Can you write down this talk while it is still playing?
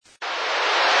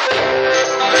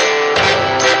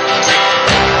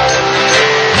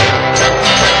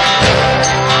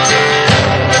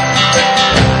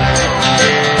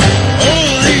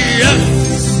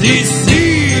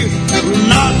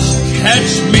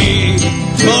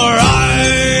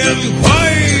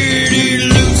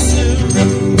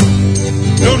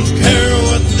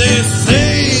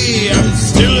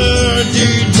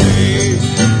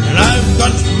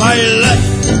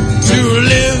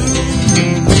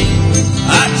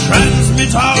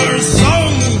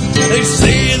They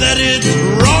say that it's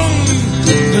wrong,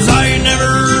 'cause I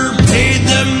never paid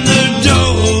them the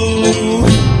dough.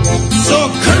 So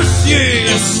curse ye,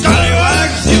 you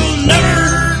scallywags, you'll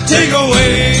never take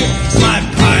away my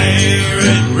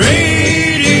pirate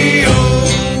radio.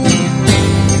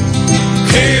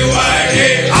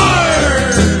 K-Y-A-R,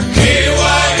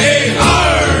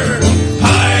 K-Y-A-R,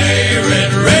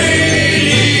 pirate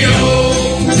radio.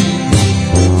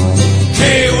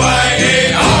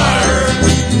 K-Y-A-R,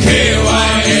 K-Y-A-R,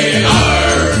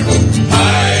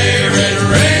 pirate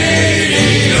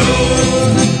radio.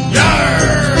 Yar!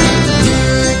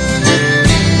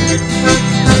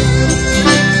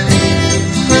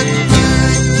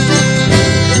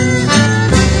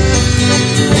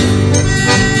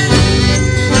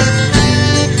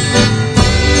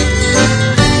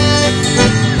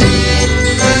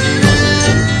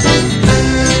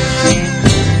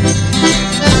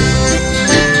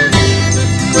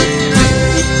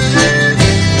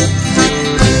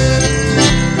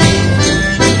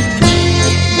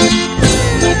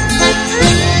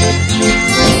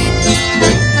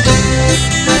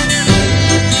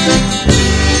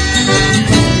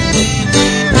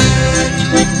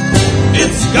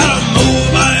 It's got a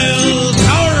mobile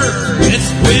tower, it's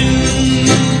wind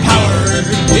powered,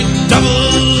 it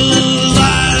doubles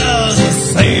as a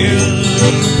sail.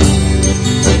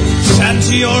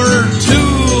 Shanty or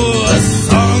two, a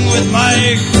song with my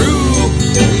crew,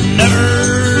 never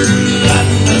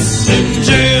land us in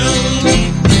jail.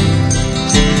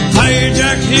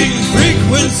 Hijacking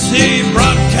frequency,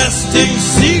 broadcasting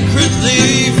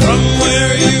secretly from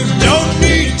where you don't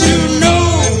need to know.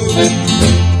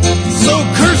 So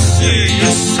curse ye,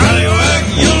 you scallywag,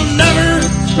 you'll never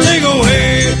take away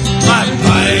my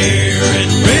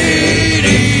pirate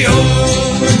radio.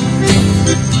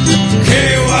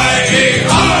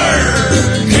 K-Y-A-R,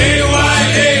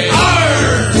 K-Y-A-R,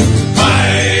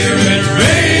 pirate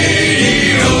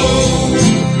radio.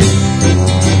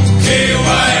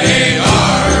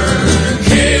 K-Y-A-R,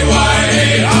 K-Y-A-R,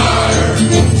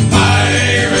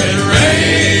 pirate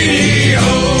radio.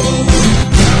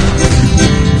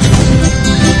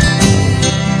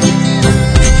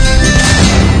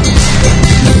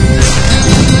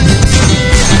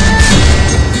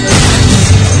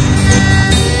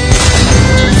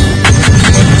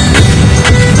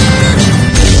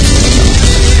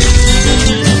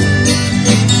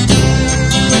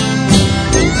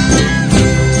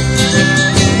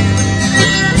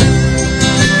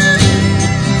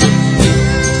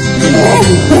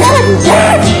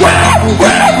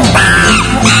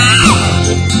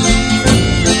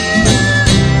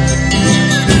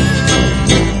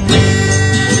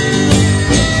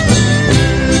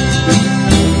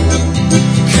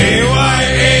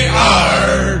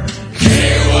 K-Y-A-R,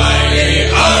 K-Y-A-R,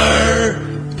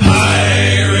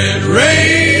 pirate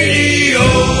radio.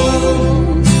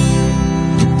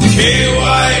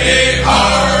 K-Y-A-R,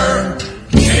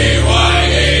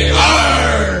 K-Y-A-R,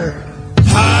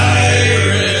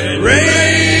 pirate radio.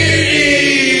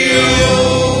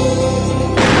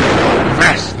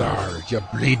 Fast there, you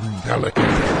bleeding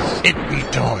pelicans. It be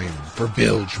time for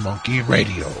Bilge Monkey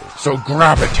Radio. So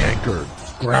grab a tankard,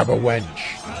 grab a wench,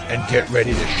 and get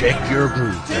ready to shake your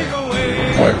groove.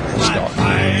 Pirate style.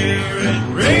 Pirate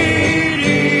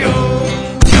radio.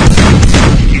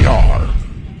 Yar.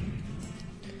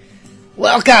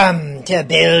 Welcome to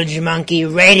Bilge Monkey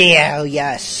Radio,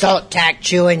 you salt-tack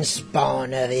chewing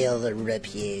spawn of ill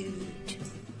repute.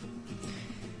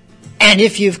 And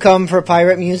if you've come for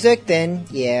pirate music, then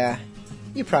yeah,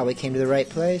 you probably came to the right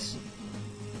place.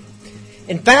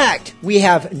 In fact, we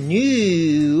have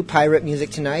new pirate music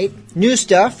tonight. New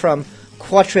stuff from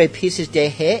Quatre Pieces de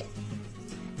Hit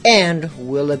and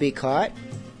Willoughby Caught.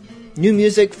 New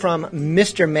music from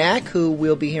Mr. Mac, who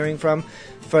we'll be hearing from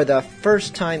for the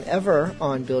first time ever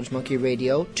on Bilge Monkey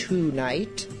Radio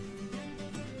tonight.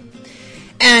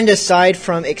 And aside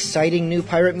from exciting new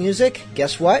pirate music,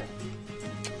 guess what?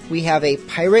 We have a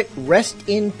pirate rest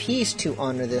in peace to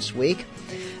honor this week.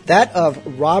 That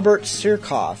of Robert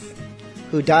Surkoff,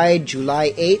 who died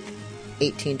July 8th,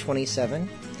 1827.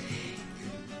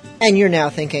 And you're now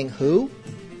thinking, who?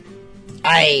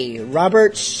 Aye,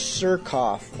 Robert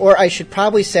Surkoff. Or I should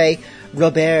probably say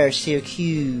Robert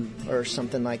Surcouf, or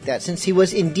something like that, since he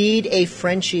was indeed a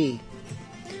Frenchie.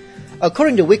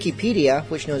 According to Wikipedia,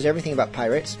 which knows everything about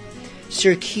pirates,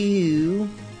 Surcouf,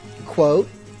 quote,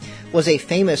 was a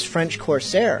famous French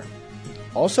corsair.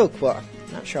 Also, quote,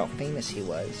 not sure how famous he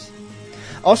was.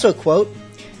 Also, quote,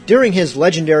 during his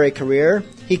legendary career,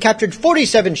 he captured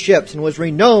 47 ships and was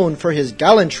renowned for his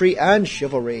gallantry and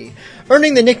chivalry,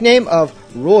 earning the nickname of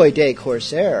Roi de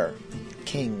Corsair,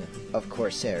 King of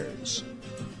corsairs.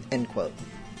 End quote.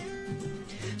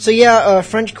 So yeah, a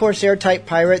French corsair-type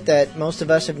pirate that most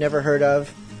of us have never heard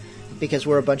of, because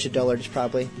we're a bunch of dullards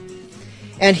probably.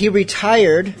 And he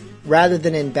retired rather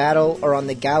than in battle or on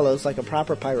the gallows like a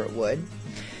proper pirate would.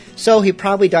 So he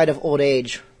probably died of old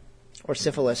age or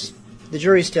syphilis. The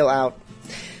jury's still out,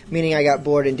 meaning I got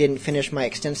bored and didn't finish my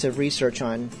extensive research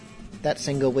on that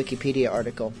single Wikipedia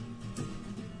article.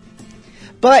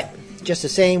 But, just the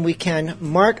same, we can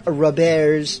mark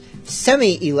Robert's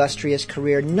semi-illustrious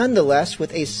career nonetheless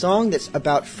with a song that's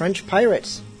about French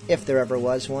pirates, if there ever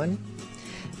was one.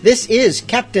 This is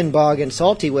Captain Bog and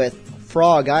Salty with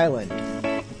Frog Island.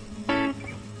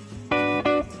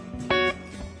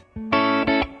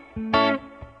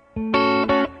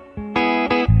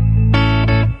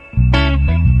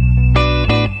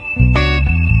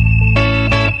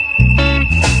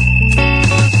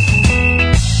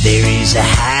 A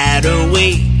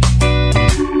hideaway,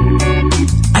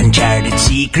 uncharted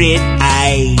secret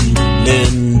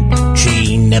island,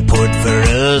 train a port for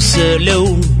us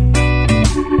alone,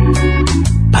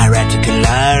 piratical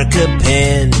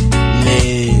archipelago.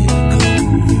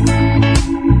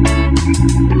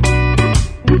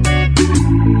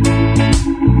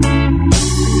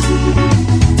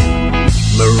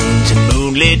 Maroons and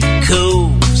moonlit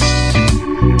coast,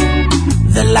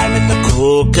 the lime and the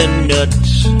coconut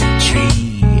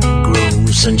tree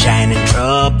grows, sunshine and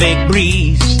tropic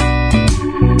breeze,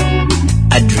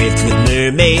 adrift with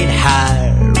mermaid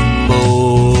harmony.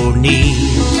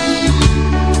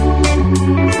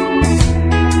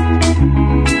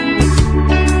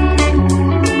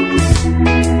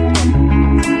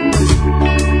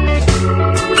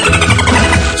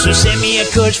 So send me a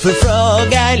coach for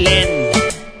Frog Island,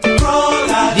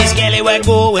 this scallywag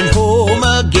going home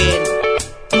again.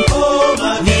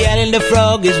 The island of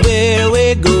Frog is where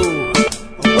we go.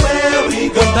 Where we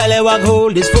go. When Palawag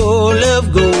hold is full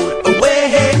of gold.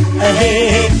 Away,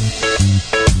 ahead.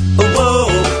 Whoa,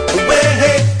 away,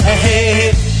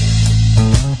 ahead.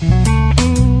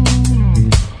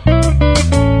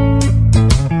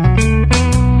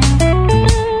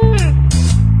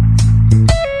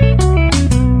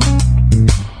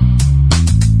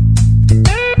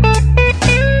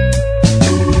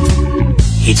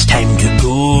 It's time to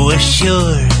go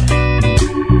ashore.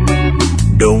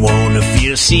 Don't wanna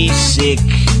feel seasick,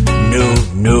 no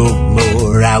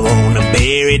more. I wanna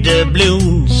bury the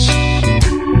blues.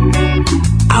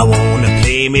 I wanna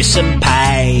play me some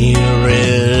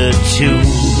pirate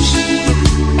tunes.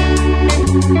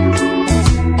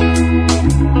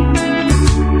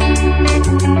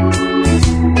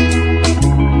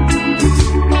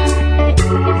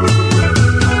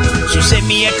 So send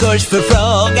me a course for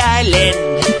Frog Island.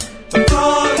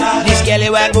 This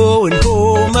scallywag going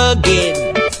home again.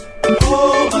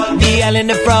 The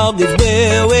island of Frog is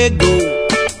where we go.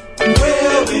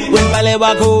 When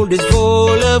Palawag hold is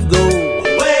full of gold.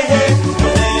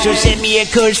 So send me a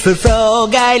course for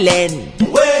Frog Island.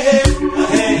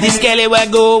 This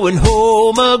scallywag going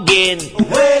home again.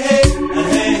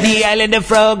 The island of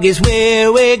Frog is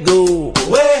where we go.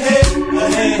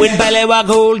 When Palawag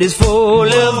hold is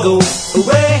full of gold.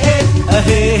 Away,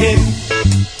 ahead.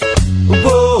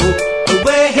 Whoa,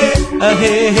 away,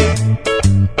 ahead.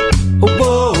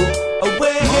 Whoa,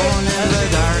 away. Moon in the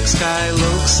dark sky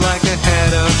looks like a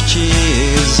head of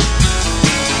cheese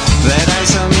that I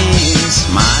so miss.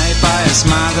 My pious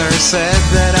mother said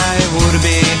that I would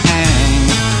be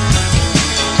hanged.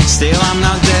 Still I'm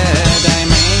not dead, I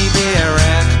may be a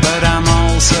wreck, but I'm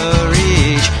also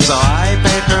rich. So I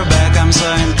paid her back, I'm so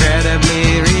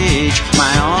incredibly rich.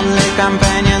 My only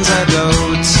companions are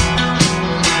goats,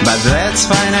 but that's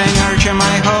fine, I nurture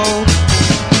my hope.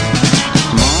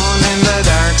 Moon in the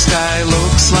dark sky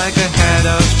looks like a head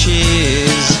of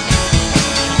cheese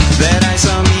that I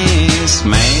so miss.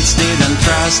 Mates didn't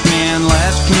trust me and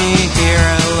left me here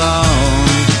alone.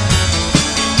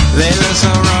 They were so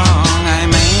wrong, I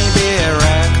may be a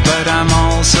wreck, but I'm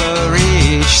also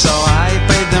rich. So I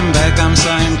paid them back, I'm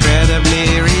so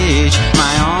incredibly rich.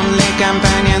 My only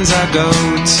companions are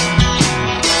goats,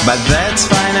 but that's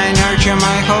fine, I nurture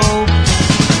my hope.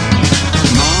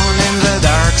 Moon in the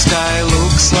dark sky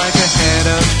looks like a head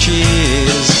of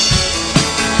cheese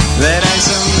that I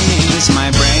so miss. My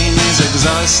brain is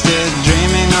exhausted,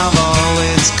 dreaming of all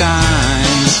its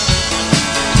kinds.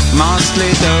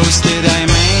 Mostly toasted, I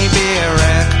may be a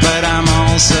wreck, but I'm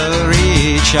also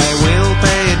rich. I will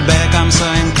pay it back, I'm so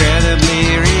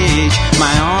incredibly rich.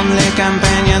 My only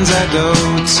companions are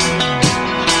goats,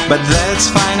 but that's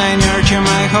fine, I nurture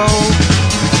my hope.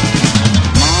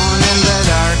 Moon in the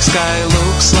dark sky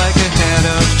looks like a head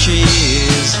of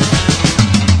cheese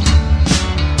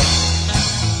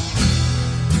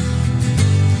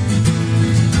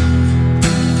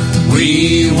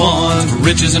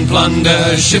riches and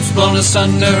plunder, ships blown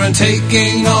asunder and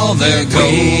taking all their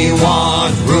gold. We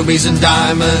want rubies and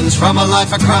diamonds from a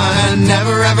life of crime,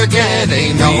 never ever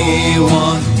getting old. We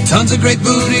want tons of great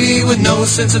booty with no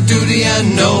sense of duty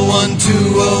and no one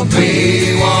to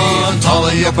obey. We want all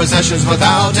of your possessions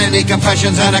without any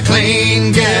confessions and a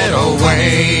clean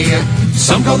getaway.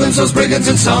 Some call themselves brigands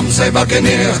and some say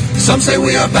buccaneers. Some say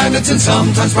we are bandits and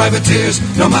sometimes privateers.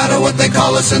 No matter what they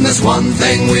call us, in this one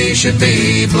thing we should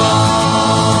be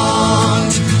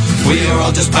blunt. We are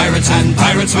all just pirates and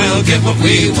pirates will get what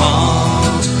we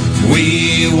want.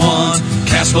 We want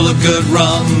casks full of good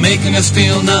rum, making us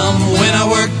feel numb when our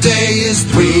work day is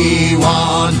through. We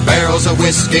want barrels of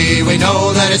whiskey, we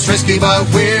know that it's risky, but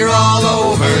we're all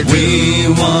overdue. We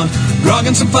want grog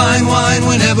and some fine wine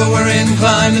whenever we're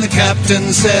inclined, and the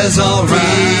captain says all right.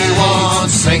 We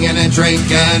want singing and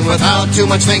drinking without too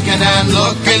much thinking and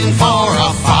looking for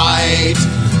a fight.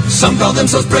 Some call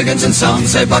themselves brigands and some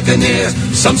say buccaneers.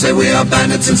 Some say we are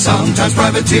bandits and sometimes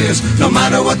privateers. No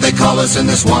matter what they call us, in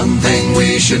this one thing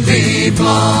we should be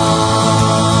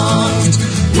blunt.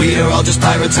 We are all just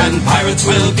pirates and pirates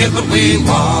will get what we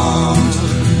want.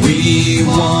 We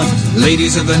want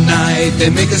ladies of the night,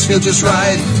 they make us feel just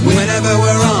right whenever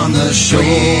we're on the shore.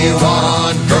 We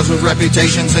want girls with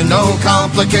reputations and no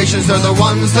complications, they're the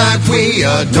ones that we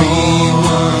adore. We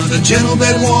want a gentle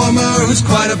bed warmer who's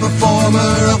quite a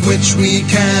performer, of which we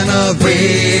can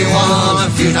agree. We want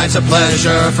a few nights of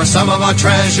pleasure for some of our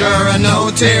treasure and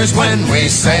no tears when we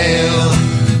sail.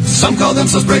 Some call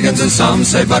themselves brigands and some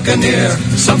say buccaneer.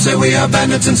 Some say we are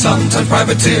bandits and sometimes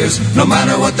privateers. No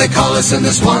matter what they call us, in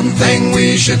this one thing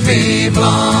we should be blunt.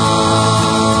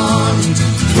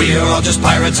 We are all just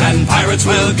pirates and pirates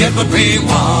will get what we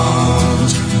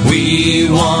want. We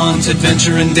want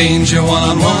adventure and danger,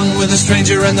 one-on-one with a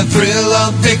stranger and the thrill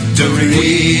of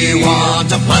victory. We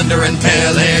want to plunder and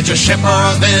pillage a ship or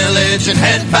a village and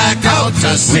head back out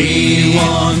to sea. We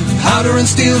want powder and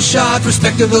steel shot,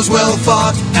 respect of those well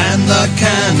fought, and the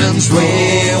cannons roar.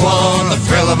 We want the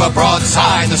thrill of a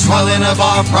broadside, the swelling of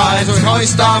our pride, we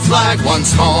hoist our flag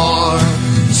once more.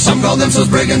 Some call themselves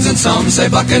brigands and some say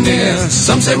buccaneers.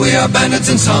 Some say we are bandits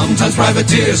and sometimes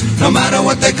privateers. No matter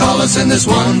what they call us, in this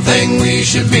one thing we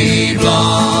should be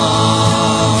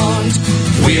blunt.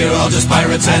 We are all just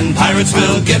pirates and pirates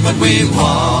will get what we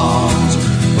want.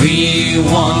 We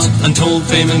want untold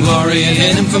fame and glory,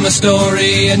 an infamous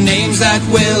story, and names that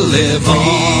will live on.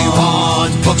 We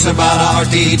want books about our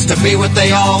deeds to be what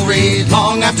they all read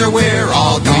long after we're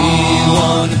all gone. We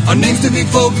want our names to be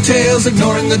folk tales,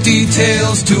 ignoring the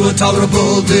details to a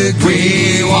tolerable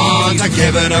degree. We want to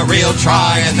give it a real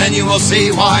try, and then you will see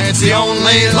why it's the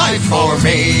only life for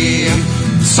me.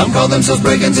 Some call themselves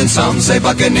brigands and some say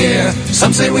buccaneer.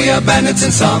 Some say we are bandits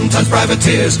and sometimes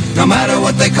privateers. No matter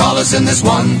what they call us, in this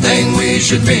one thing we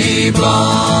should be blunt.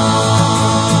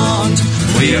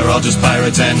 We are all just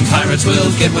pirates and pirates will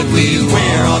get what we want.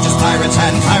 We're all just pirates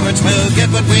and pirates will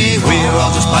get what we want. We're all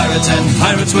just pirates and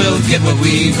pirates will get what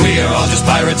we want. We're all just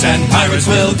pirates and pirates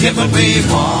will get what we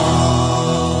want.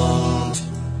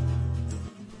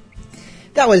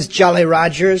 That was Jolly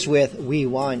Rogers with We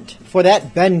Want. For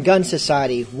that, Ben Gunn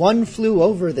Society, One Flew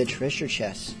Over the Treasure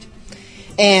Chest.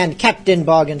 And Captain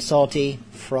Bog and Salty,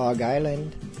 Frog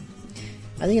Island.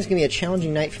 I think it's going to be a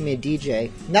challenging night for me to DJ.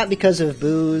 Not because of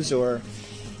booze or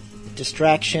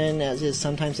distraction, as is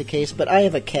sometimes the case, but I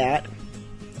have a cat,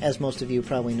 as most of you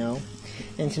probably know.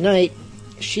 And tonight,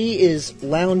 she is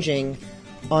lounging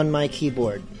on my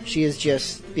keyboard. She is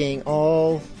just being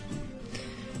all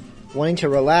wanting to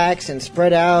relax and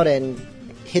spread out and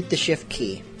hit the shift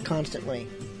key constantly.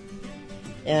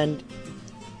 And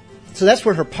so that's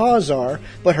where her paws are,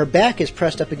 but her back is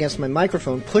pressed up against my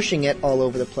microphone, pushing it all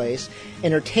over the place,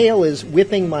 and her tail is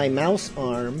whipping my mouse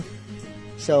arm,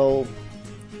 so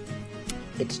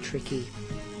it's tricky.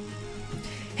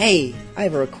 Hey, I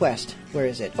have a request. Where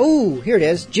is it? Oh, here it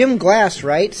is. Jim Glass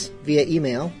writes via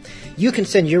email. You can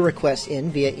send your requests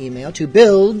in via email to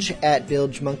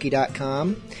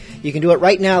bilge@bilgemonkey.com. You can do it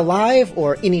right now live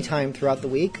or anytime throughout the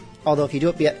week. Although if you do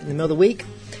it in the middle of the week,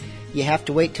 you have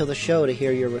to wait till the show to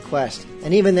hear your request.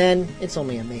 And even then, it's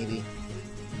only a maybe.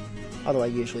 Although I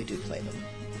usually do play them.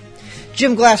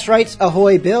 Jim Glass writes,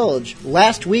 Ahoy Bilge.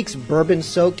 Last week's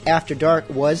bourbon-soaked After Dark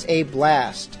was a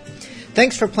blast.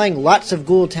 Thanks for playing lots of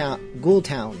Ghoul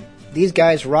Town. These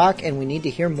guys rock and we need to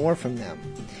hear more from them.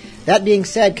 That being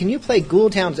said, can you play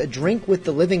Ghoul Town's A Drink with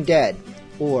the Living Dead?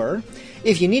 Or,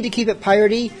 if you need to keep it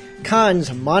piratey,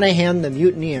 Khan's Monahan the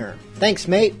Mutineer. Thanks,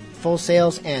 mate. Full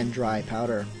sails and dry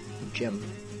powder. Jim.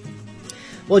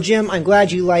 Well, Jim, I'm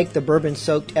glad you liked the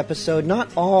bourbon-soaked episode.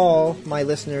 Not all my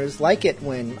listeners like it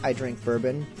when I drink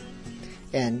bourbon.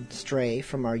 and stray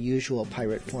from our usual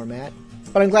pirate format,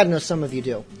 but I'm glad to know some of you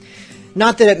do.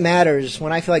 Not that it matters.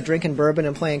 When I feel like drinking bourbon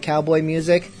and playing cowboy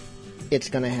music, it's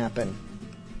going to happen.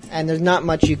 And there's not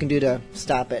much you can do to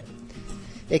stop it,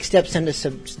 except send a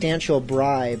substantial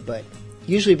bribe, but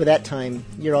usually by that time,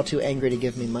 you're all too angry to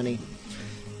give me money.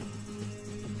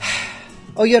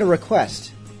 Oh, you had a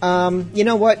request. You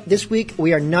know what? This week,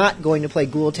 we are not going to play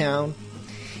Ghoul Town.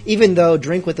 Even though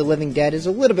Drink with the Living Dead is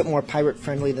a little bit more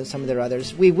pirate-friendly than some of their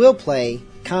others, we will play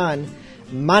Con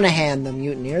Monahan the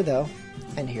Mutineer, though.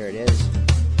 And here it is.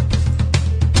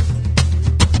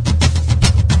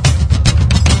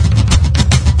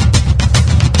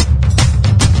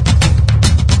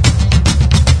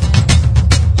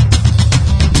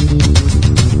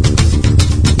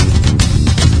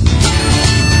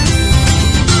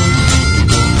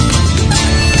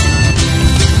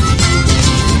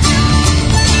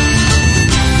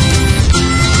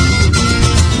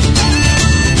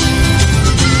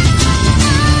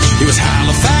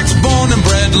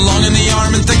 Long in the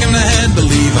arm and thick in the head.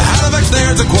 Believe a Halifax,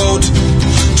 there's a quote.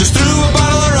 Just threw a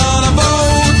bottle or on a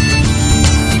boat.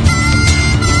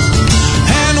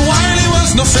 And while he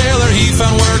was no sailor, he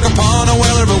found work upon a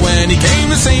whaler. But when he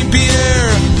came to St.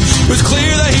 Pierre, it was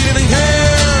clear that he didn't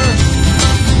care.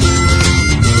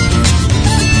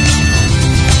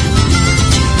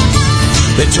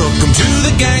 They took him to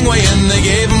the gangway and they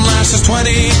gave him lashes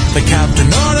 20. The captain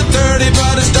ordered 30,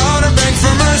 but his daughter begged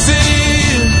for mercy.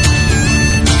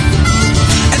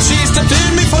 She stepped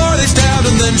in before they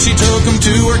stabbed, and then she took him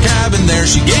to her cabin. There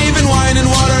she gave him wine and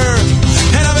water,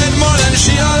 and a bit more than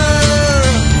she uttered.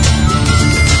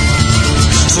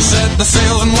 So set the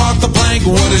sails and walk the plank.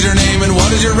 What is your name and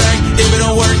what is your rank? If it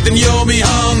don't work, then you'll be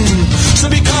hung. So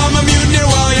become a mutineer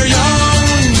while you're young.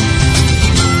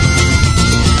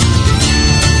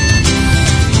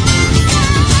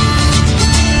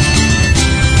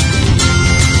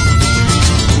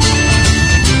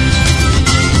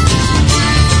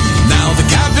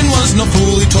 No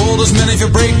fool, he told his men, if you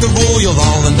break the rule, you'll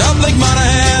all end up like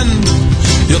Monahan.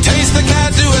 You'll taste the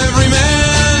cat to every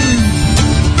man.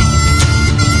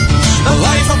 A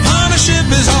life upon a ship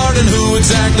is hard, and who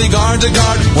exactly guards a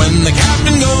guard? When the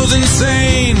captain goes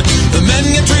insane, the men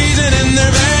get treason in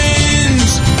their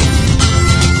veins.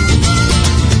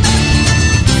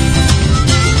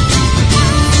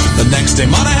 The next day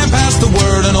Monahan passed the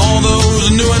word, and all those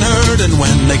who knew and heard, and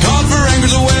when they called for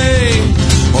anchors away,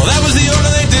 well, that was the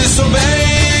order they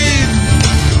disobeyed.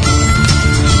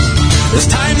 This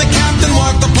time the captain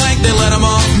walked the plank, they let him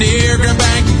off near Grand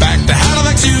Bank. Back to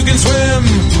Halifax you can swim,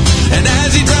 and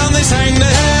as he drowned they sang to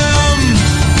him.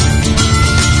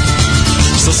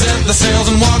 So set the sails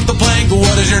and walk the plank.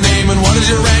 What is your name and what is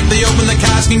your rank? They opened the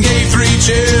cask and gave 3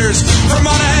 cheers for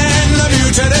Monahan the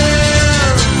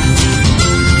Mutineer.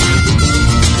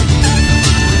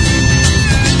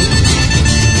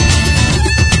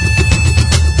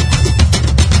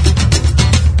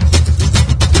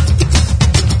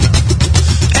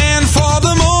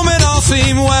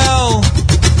 Seem well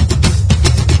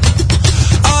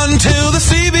until the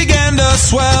sea began to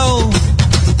swell.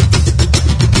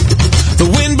 The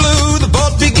wind blew, the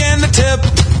boat began to tip.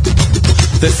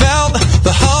 They felt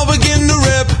the hull begin to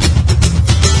rip.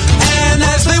 And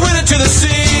as they went into the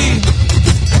sea,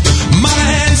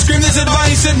 Monahan screamed this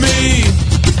advice at me: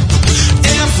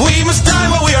 if we must die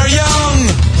while we are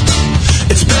young,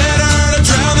 it's better to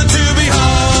drown than to be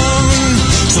hung.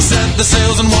 So set the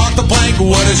sails and walk the plank.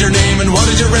 What is your name and what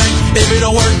is your rank? If it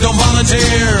don't work, don't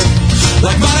volunteer,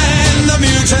 like Monahan the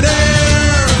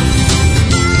Mutineer.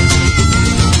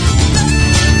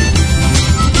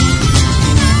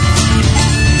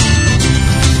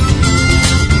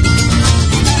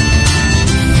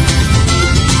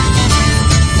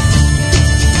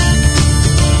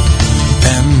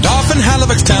 And off in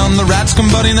Halifax town, the rats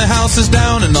come butting the houses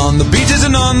down, and on the beaches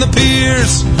and on the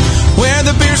piers, where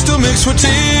the beer still mixed with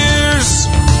tears.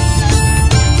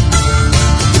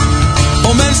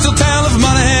 Oh, men still tell of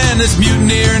Monahan, his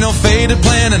mutineer, no faded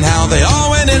plan, and how they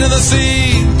all went into the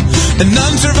sea, and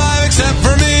none survive except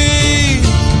for me.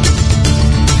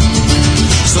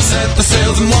 So set the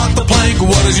sails and walk the plank.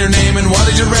 What is your name and what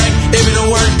is your rank? If it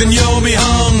don't work, then you'll be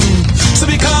hung. So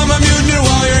become a mutineer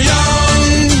while you're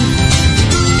young.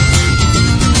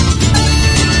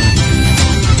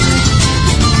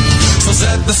 So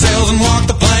set the sails and walk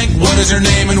the plank. What is your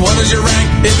name and what is your rank?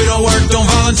 If it don't work, don't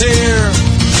volunteer,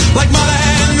 like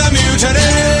Monahan the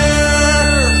Mutineer.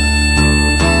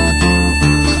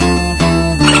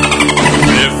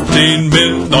 15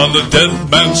 men on the dead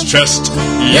man's chest.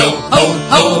 Yo ho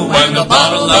ho and a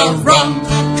bottle of rum.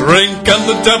 Drink and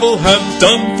the devil had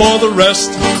done for the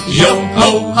rest.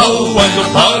 Yo-ho-ho and a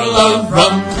bottle of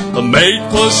rum. The mate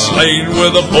was slain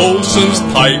with a boatswain's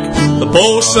pike. The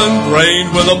boatswain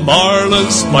drained with a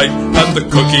marlin's spike. And the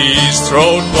cookie's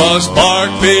throat was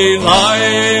bark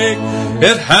belike.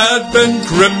 It had been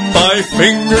gripped by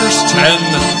fingers 10.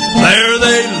 There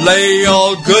they lay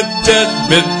all good dead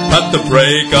men at the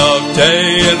break of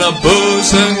day in a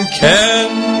boozing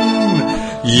ken.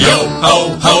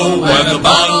 Yo-ho-ho and a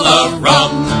bottle of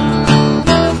rum.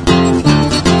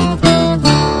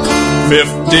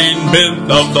 15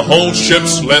 men of the whole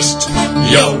ship's list.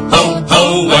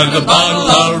 Yo-ho-ho and a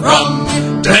bottle of rum.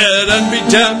 Dead and be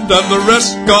damned and the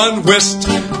rest gone whist.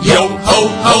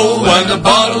 Yo-ho-ho and a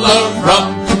bottle of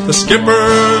rum. The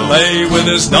skipper lay with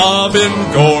his knob in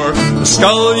gore. The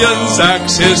scullion's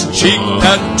axe his cheek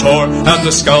had tore. And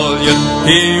the scullion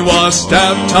he was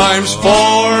stabbed times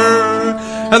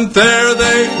 4. And there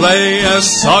they lay as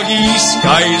soggy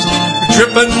skies,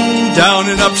 dripping down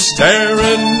in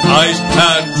upstaring eyes,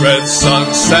 at dread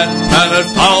sunset and at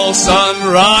foul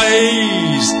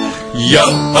sunrise.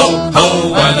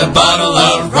 Yo-ho-ho and a bottle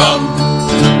of rum.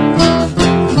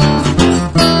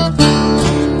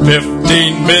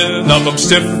 15 men of them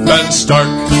stiff and stark.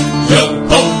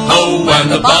 Yo-ho-ho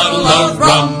and a bottle of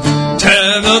rum.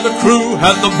 10 of the crew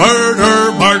had the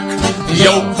murder mark.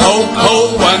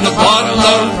 Yo-ho-ho and a bottle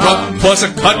of rum. 'Twas a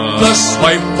cutlass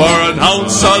swipe for an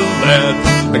ounce of lead,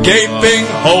 a gaping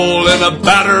hole in a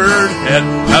battered head,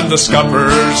 and the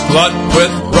scuppers blood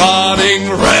with rotting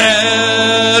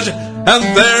red.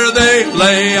 And there they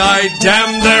lay, I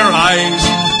damned their eyes,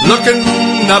 looking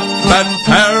up at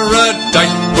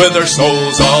paradise, with their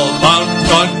souls all bound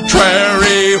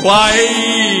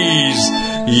contrary-wise.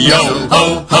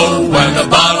 Yo-ho-ho and a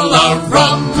bottle of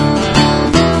rum.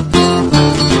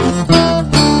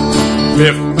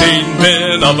 15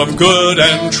 men of them good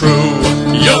and true.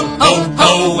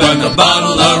 Yo-ho-ho and a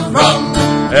bottle of rum.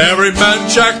 Every man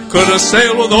Jack could have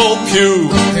sailed with old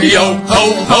Pew.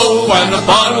 Yo-ho-ho and a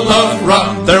bottle of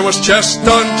rum. There was chest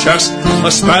on chest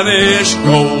of Spanish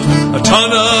gold, a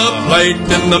ton of plate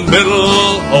in the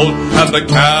middle hold, and the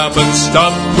cabin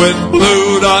stuffed with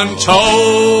blood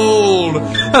untold.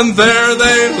 And there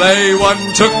they lay,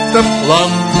 one took the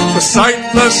plum, with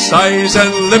sightless eyes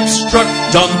and lips struck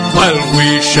dumb, while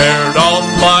we shared off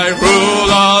my rule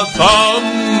of thumb.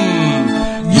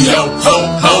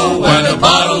 Yo-ho-ho and a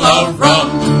bottle of rum.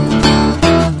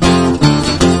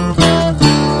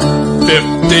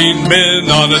 15 men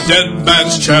on a dead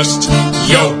man's chest.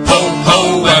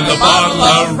 Yo-ho-ho and a bottle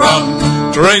of rum.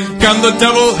 Drink and the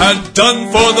devil had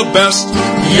done for the best.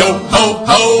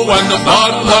 Yo-ho-ho and a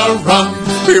bottle of rum.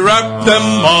 We wrapped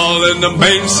them all in the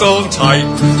mainsail tight,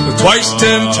 with twice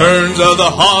 10 turns of the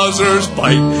hawser's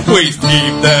bite. We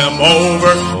heaved them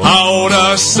over out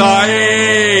of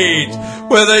sight,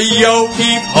 with a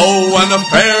yo-heave-ho and a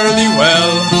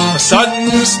fare-thee-well, a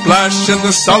sudden splash in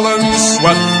the sullen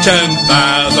swell, 10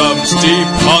 fathoms deep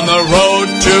on the road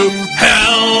to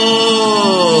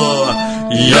hell.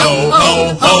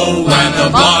 Yo-ho-ho and a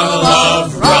bottle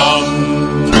of rum.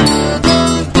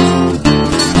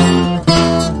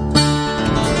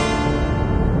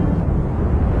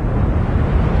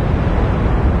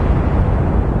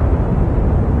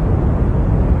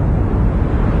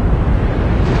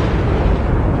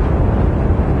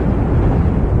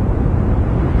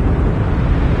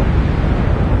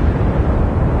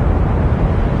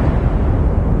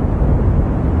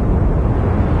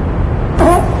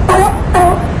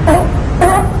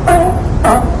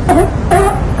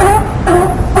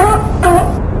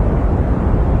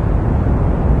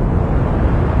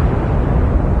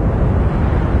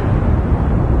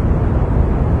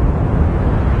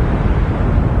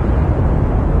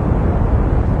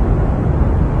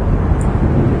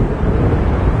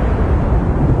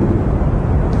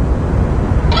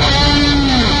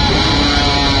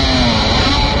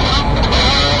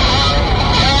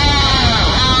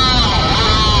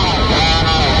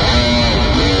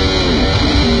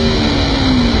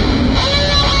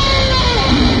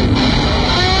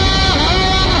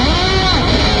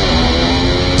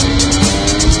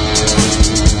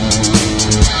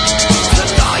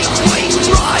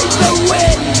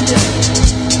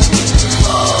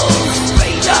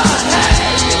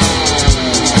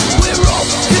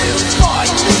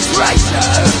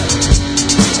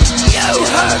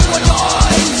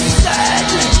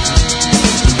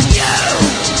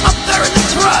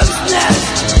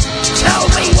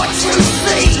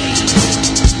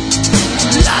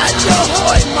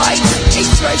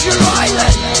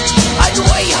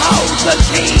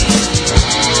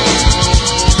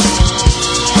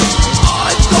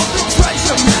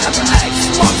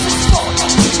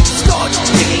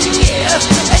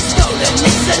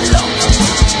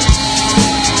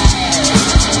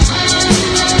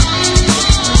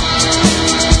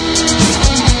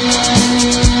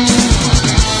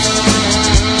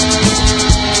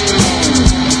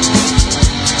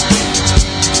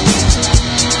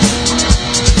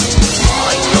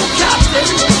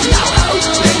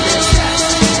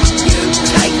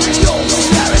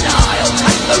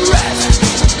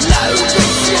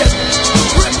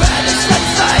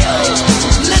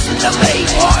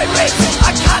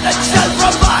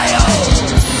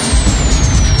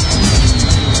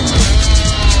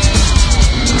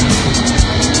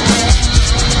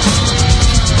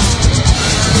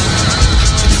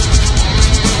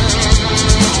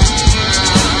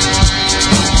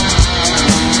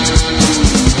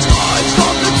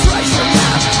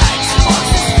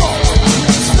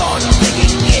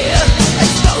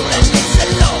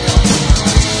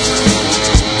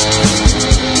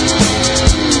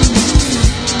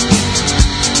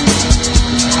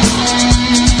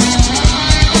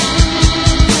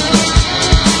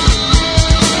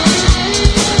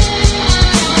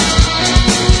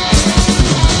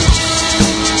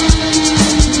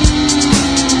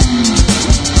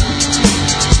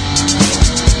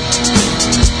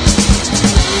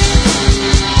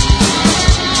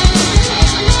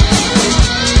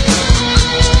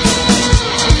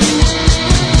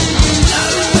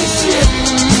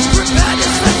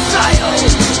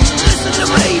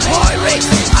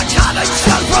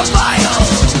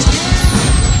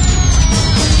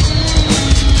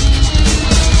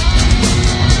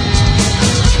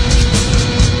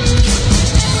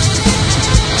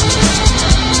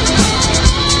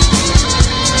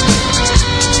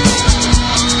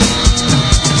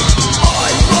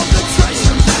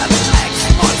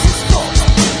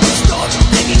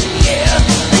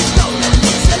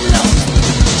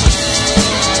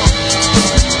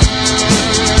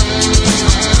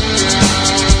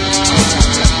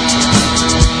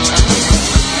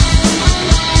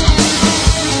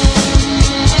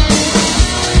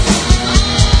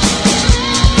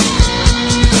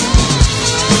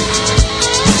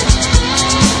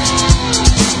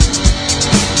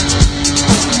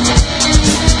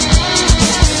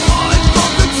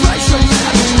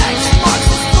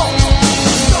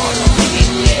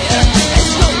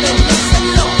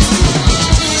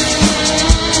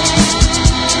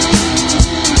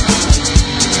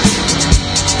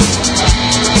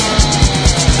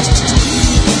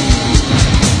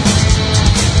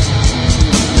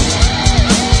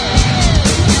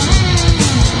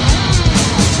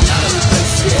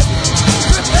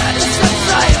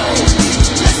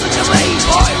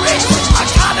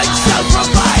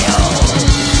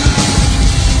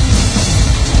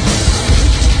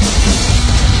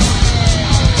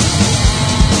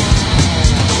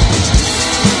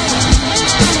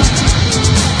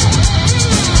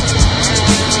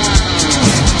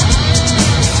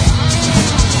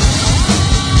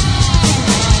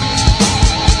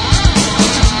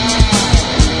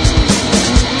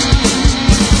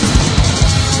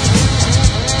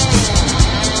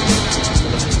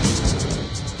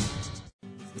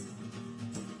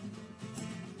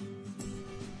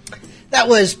 That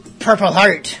was Purple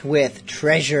Heart with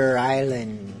Treasure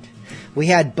Island. We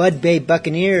had Bud Bay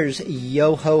Buccaneers,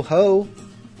 Yo Ho Ho,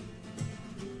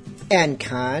 and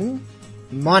Con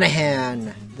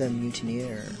Monahan, the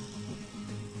Mutineer.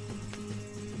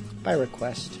 By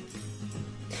request.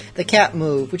 The cat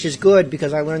moved, which is good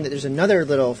because I learned that there's another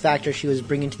little factor she was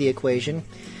bringing to the equation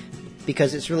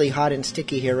because it's really hot and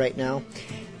sticky here right now.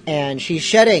 And she's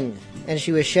shedding, and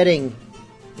she was shedding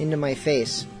into my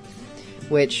face,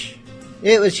 which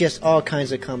it was just all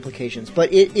kinds of complications.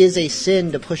 But it is a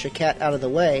sin to push a cat out of the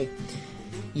way.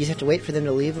 You just have to wait for them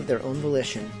to leave of their own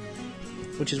volition,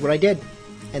 which is what I did.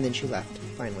 And then she left,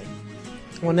 finally.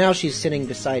 Well, now she's sitting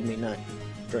beside me, not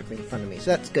directly in front of me, so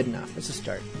that's good enough. It's a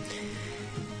start.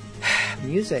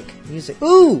 Music.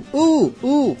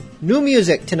 Ooh! New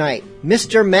music tonight.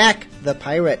 Mr. Mac, the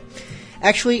Pirate.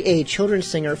 Actually a children's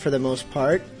singer for the most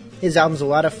part. His album's a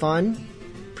lot of fun.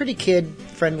 Pretty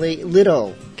kid-friendly.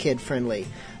 Little kid-friendly.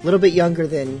 A little bit younger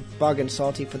than Bog and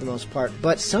Salty for the most part.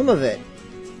 But some of it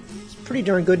is pretty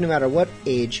darn good no matter what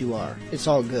age you are. It's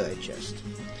all good, just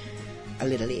a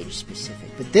little age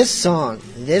specific. But this song,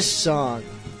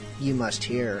 you must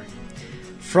hear.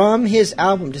 From his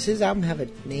album. Does his album have a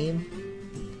name?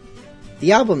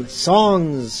 The album,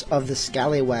 Songs of the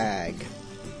Scallywag.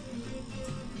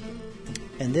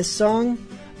 And this song,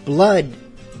 Blood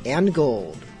and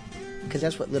Gold. Because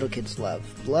that's what little kids love.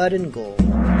 Blood and gold.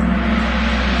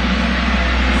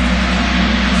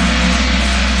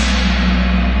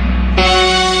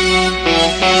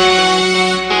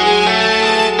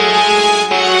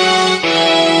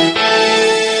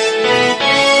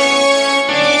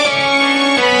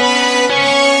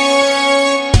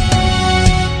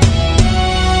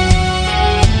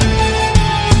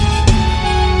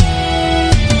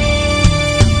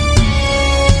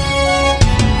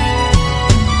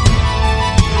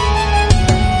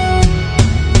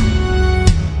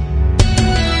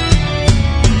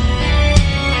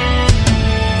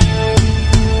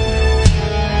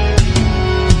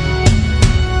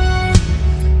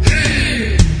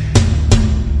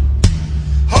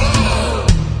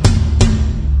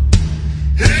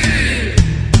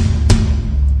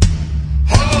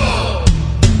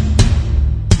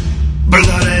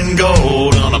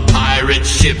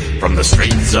 From the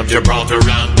Straits of Gibraltar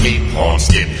round Cape Horn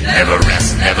skip. Never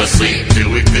rest, never sleep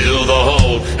till we fill the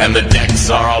hold, and the decks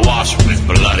are awash with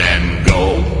blood and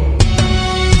gold.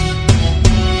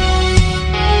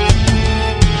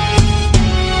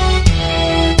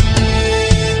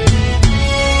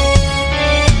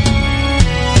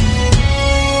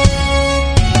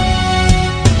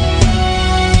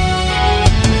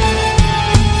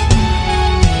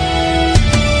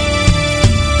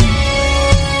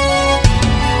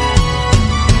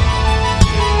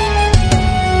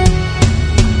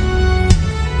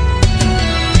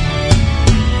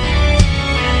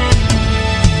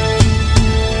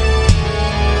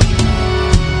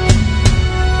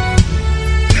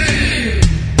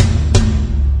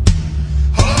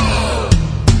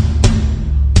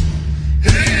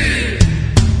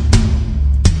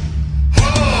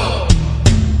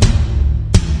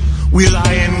 We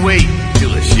lie in wait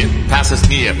till a ship passes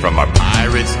near. From our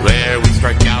pirates' lair we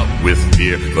strike out with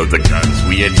fear. Load the guns,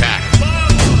 we attack.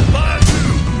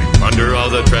 We plunder all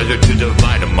the treasure to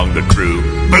divide among the crew.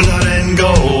 Blood and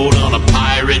gold on a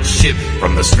pirate ship.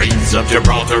 From the Straits of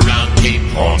Gibraltar round Cape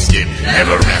Horn skip.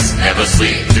 Never rest, never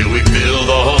sleep till we fill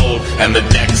the hold, and the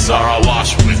decks are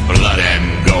awash with blood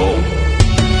and gold.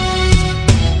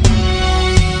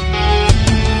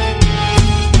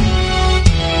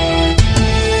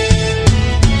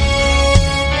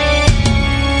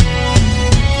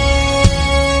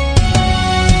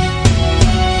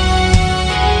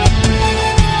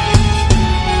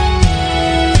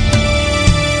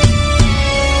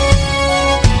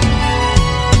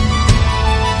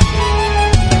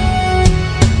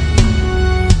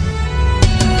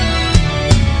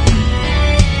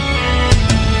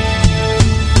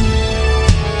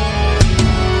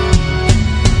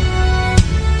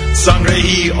 Sangre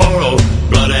y oro,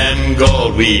 blood and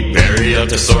gold. We bury our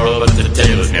tesoro, but the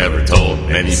tale is never told.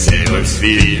 Many sailors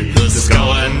feed the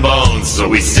skull and bones, so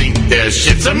we sink their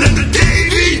ships and then the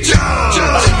Davy Jones.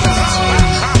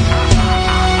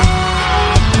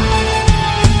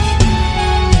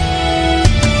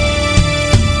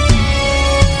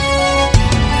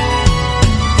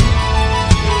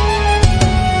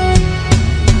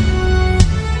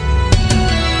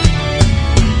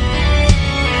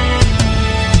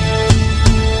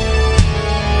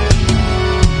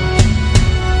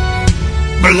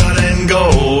 Blood and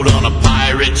gold on a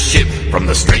pirate ship. from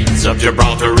the Straits of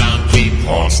Gibraltar round Cape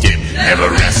Hornstin. Never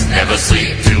rest, never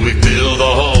sleep till we fill the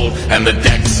hold, and the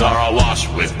decks are awash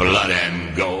with blood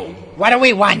and gold. What do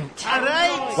we want?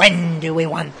 When do we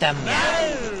want them?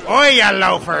 Oi, you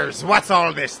loafers, what's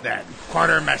all this then?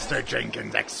 Quartermaster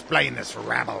Jenkins, explain this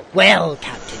rabble. Well,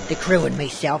 Captain, the crew and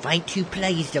myself ain't too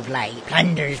pleased of late.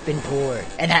 Plunder's been poured,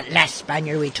 and that last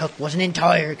Spaniard we took was an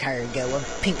entire cargo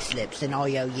of pink slips and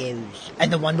IOUs.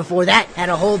 And the one before that had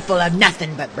a hold full of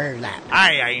nothing but burlap.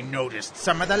 I noticed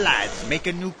some of the lads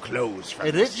making new clothes from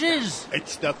It is.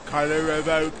 It's the colour of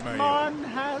oatmeal. Man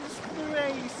has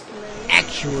bracelet.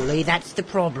 Actually, that's the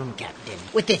problem, Captain.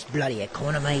 With this bloody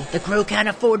economy, the crew can't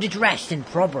afford to dress in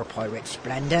proper pirate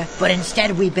splendor, but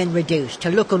instead we've been reduced to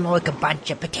looking like a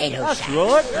bunch of potato sacks.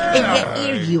 right. And yet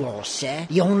here you are, sir,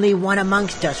 the only one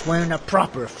amongst us wearing a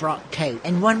proper frock coat,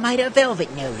 and one made of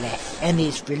velvet no less, and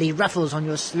these frilly ruffles on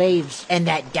your sleeves, and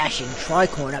that dashing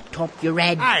tricorn up top your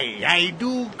head. I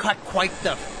do cut quite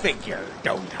the figure,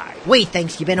 don't I? We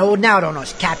thinks you've been holding out on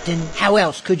us, Captain. How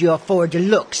else could you afford to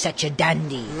look such a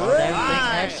dandy?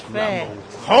 That's fair.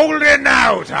 Holding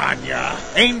out on ya.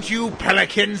 Ain't you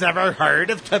pelicans ever heard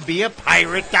of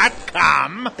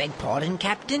tobeapirate.com? Beg pardon,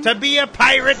 Captain?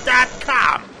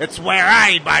 Tobeapirate.com. It's where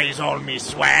I buys all me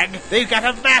swag. They've got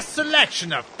a vast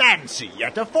selection of fancy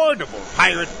yet affordable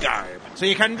pirate garb, so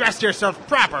you can dress yourself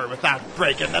proper without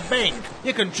breaking the bank.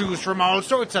 You can choose from all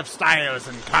sorts of styles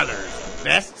and colors.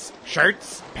 Vests,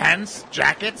 shirts, pants,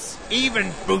 jackets,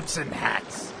 even boots and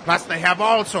hats. Plus, they have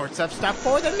all sorts of stuff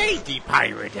for the lady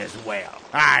pirate as well.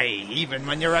 Aye, even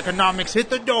when your economics hit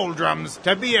the doldrums,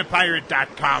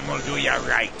 tobeapirate.com will do you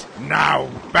right. Now,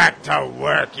 back to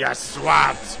work, you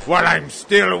swabs, while I'm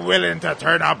still willing to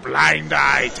turn a blind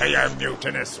eye to your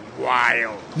mutinous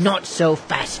wild. Not so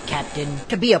fast, Captain.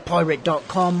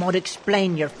 Tobeapirate.com might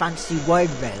explain your fancy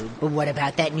wardrobe, but what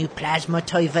about that new plasma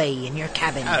TV in your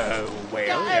cabin? Oh,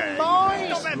 well,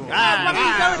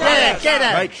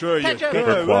 Make sure you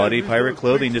For quality pirate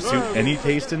clothing to suit any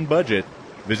taste and budget,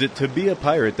 visit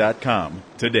tobeapirate.com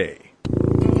today.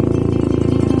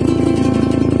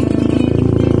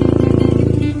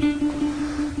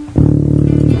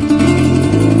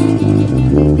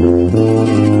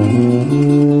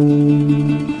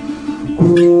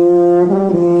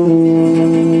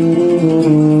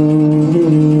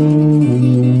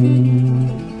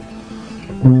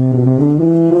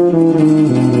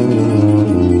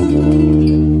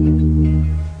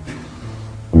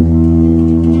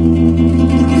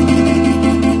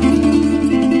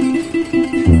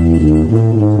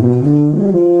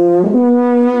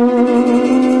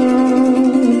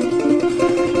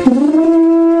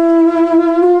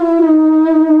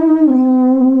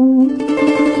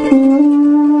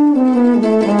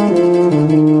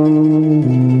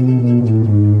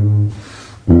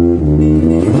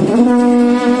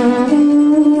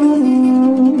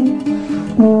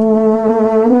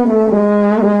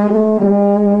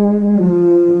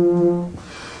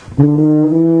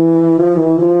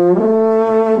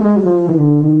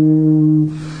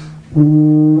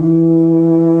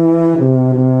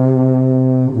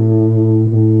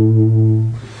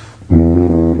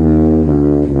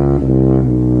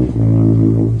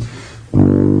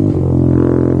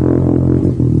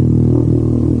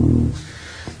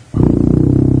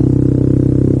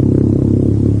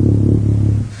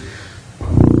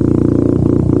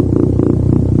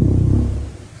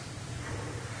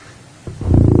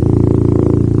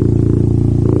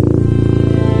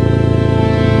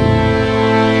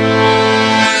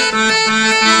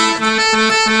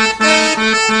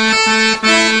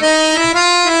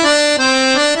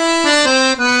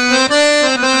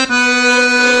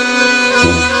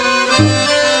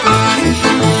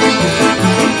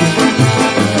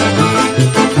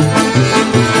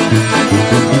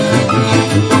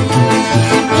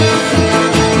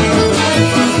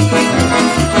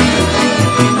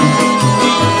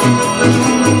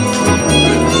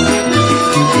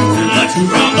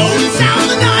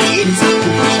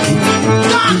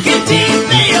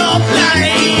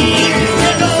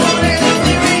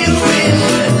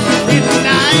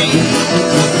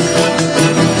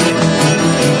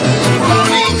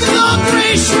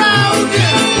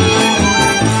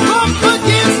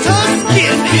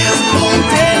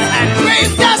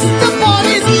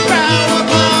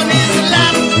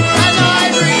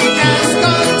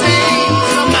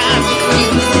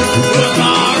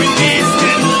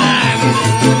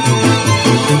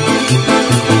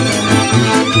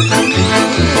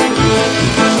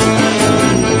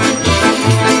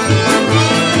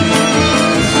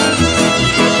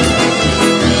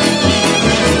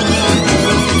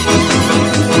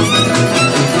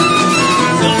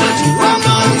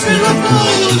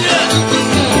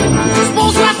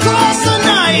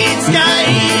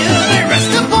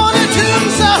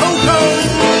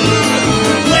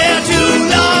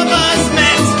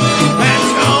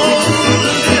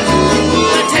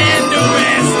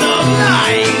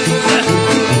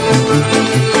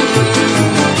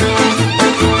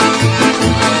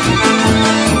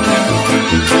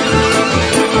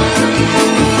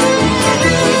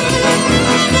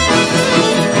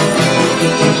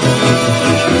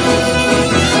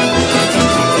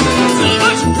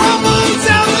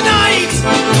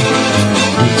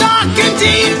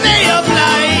 indeed they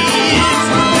oblige,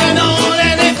 and on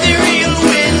an ethereal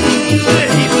wind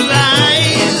he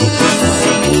flies.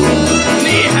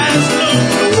 He has no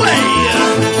way.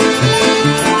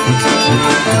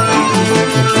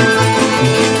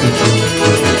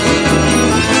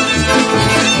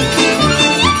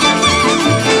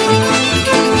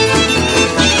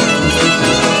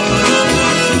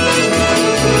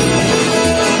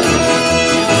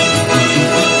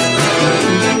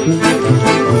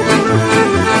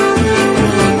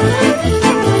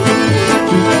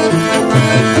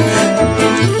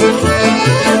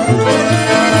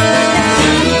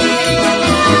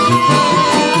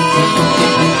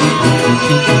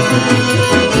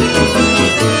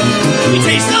 We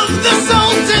taste of the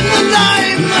salt and the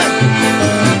lime,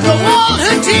 for all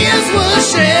her tears were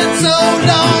shed so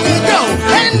long ago.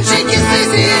 And she kisses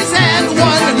his hand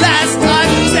one last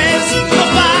time, says the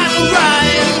final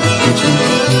rhyme,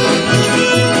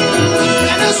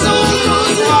 and her soul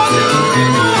goes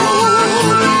wandering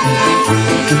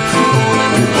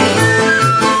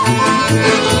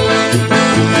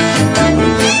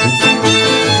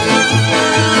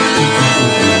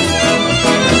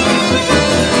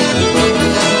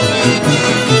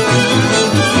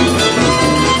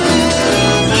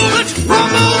but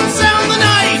hormones sound the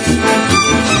night,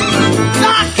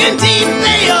 dark and deep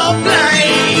they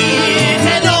oblige,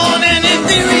 and on an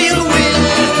ethereal wind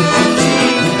she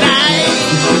flies.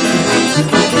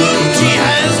 She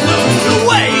has moved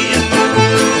away.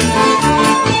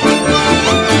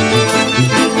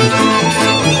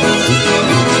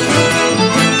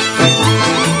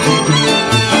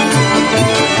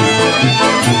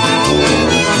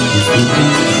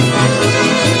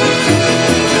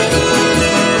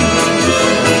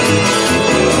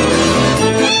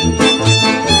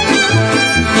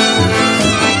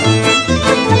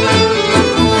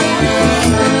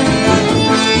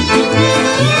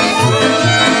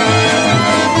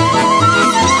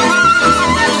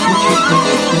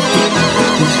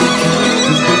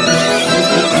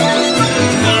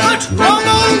 But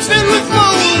hormones filled with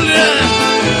mold,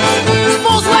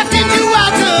 spores wafted into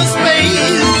outer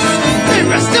space. They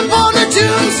rest upon a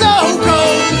tomb so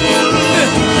cold,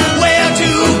 where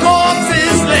two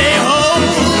corpses lay hold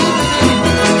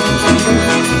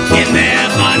in their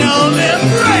final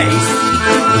embrace.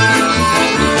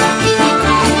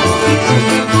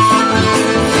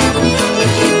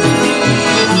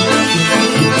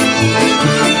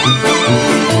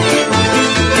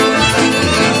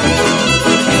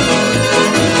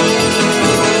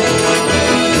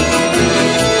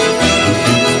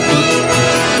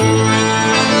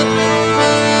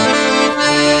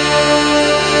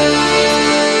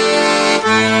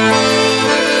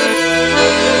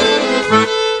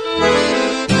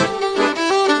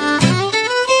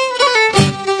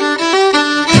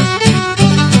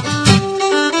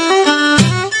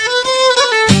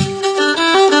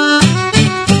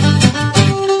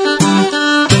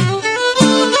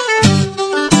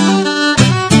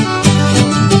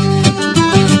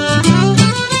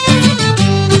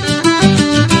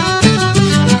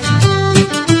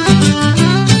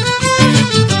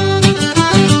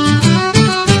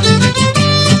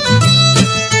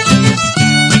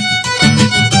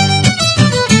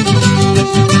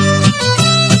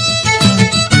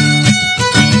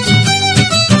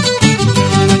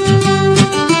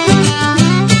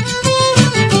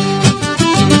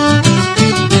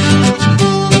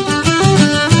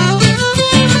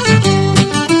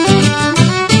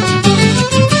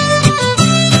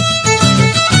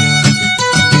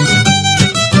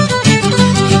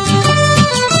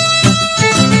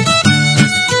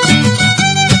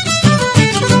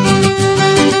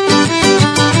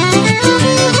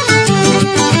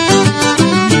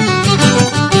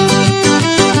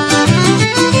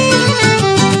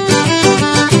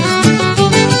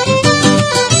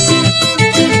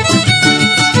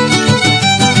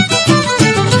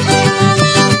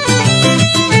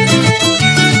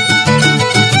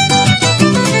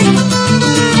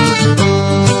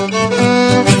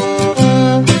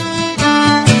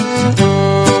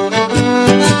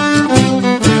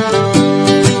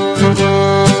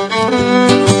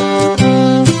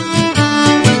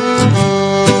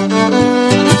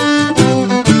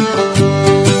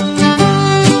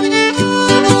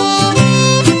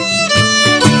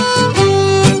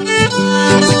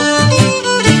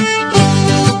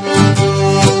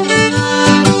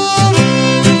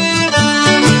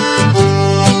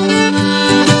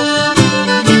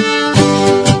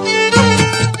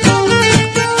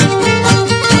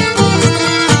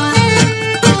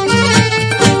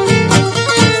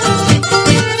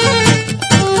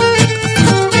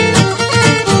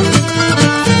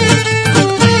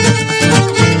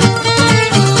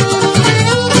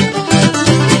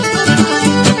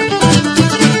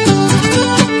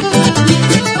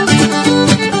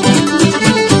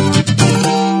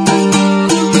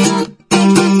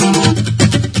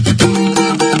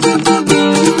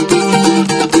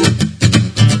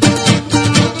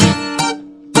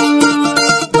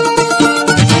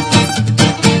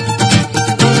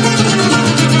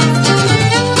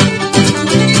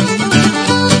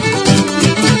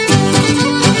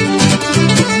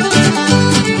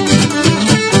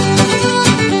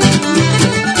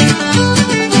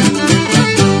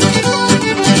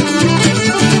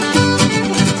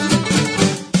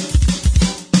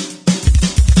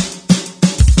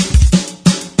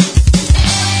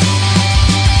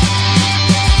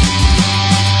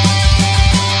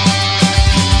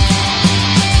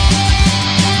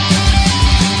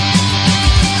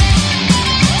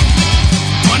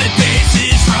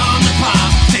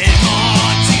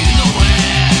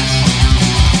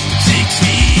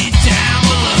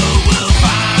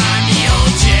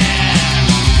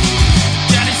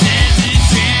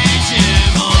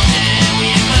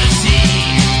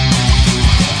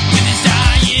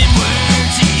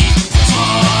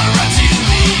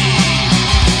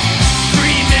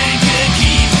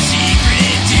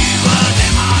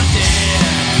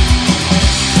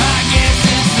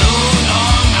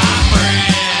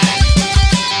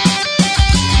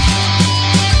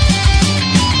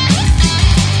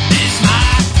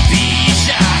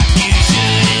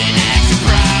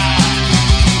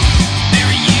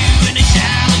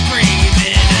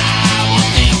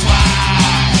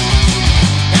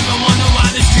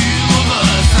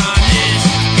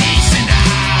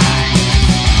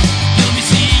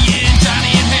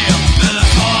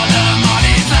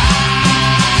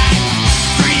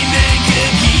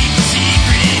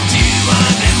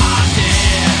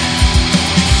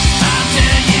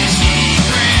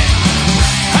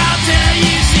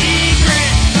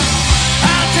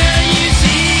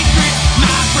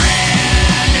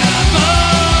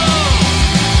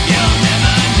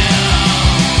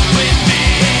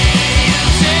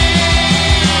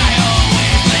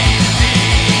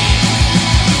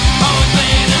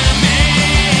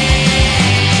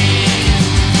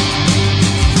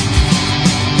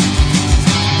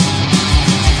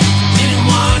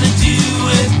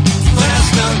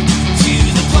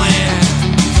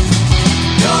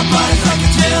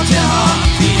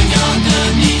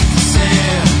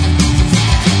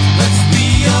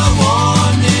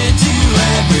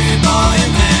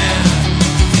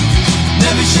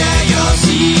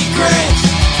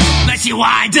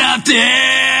 wind up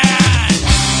dead.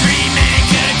 Dreaming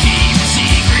could keep a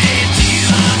secret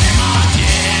 200 more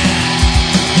dead.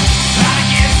 I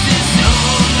guess it's so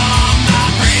long, my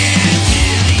friend,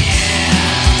 till the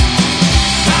end.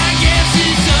 I guess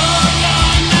it's so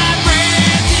long, my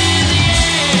friend, till the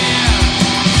end.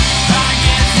 I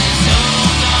guess it's so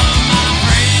long, my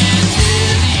friend,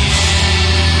 till the end.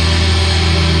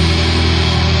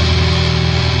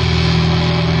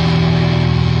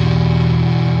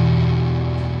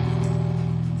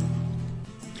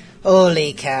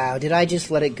 Holy cow, did I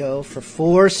just let it go for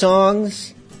 4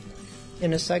 songs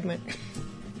in a segment?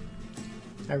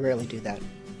 I rarely do that.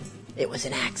 It was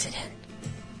an accident.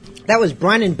 That was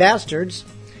Brian and Bastards,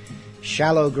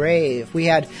 Shallow Grave. We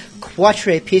had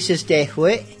Quatre Pieces de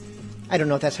Huit. I don't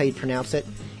know if that's how you pronounce it.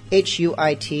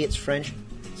 H-U-I-T, it's French.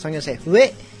 So I'm going to say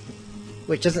Huit,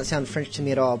 which doesn't sound French to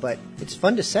me at all, but it's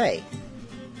fun to say.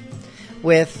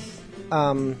 With,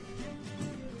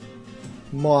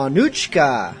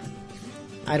 Manuchka.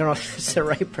 I don't know if it's the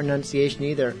right pronunciation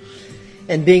either.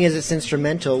 And being as it's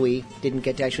instrumental, we didn't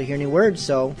get to actually hear any words,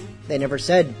 so they never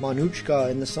said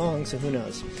Manuchka in the song, so who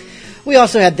knows. We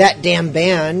also had That Damn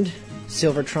Band,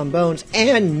 Silver Trombones,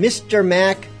 and Mr.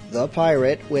 Mac, the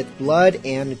Pirate, with Blood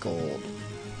and Gold.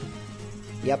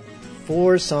 Yep,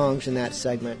 4 songs in that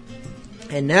segment.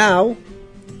 And now,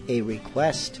 a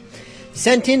request.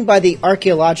 Sent in by the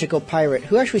Archaeological Pirate,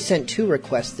 who actually sent 2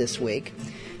 requests this week.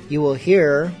 You will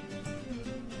hear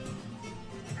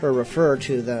her refer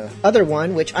to the other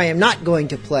one, which I am not going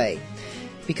to play,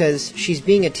 because she's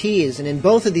being a tease, and in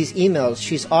both of these emails,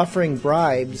 she's offering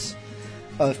bribes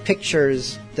of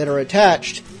pictures that are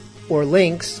attached, or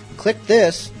links, click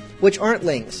this, which aren't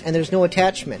links, and there's no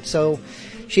attachment. So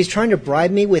she's trying to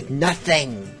bribe me with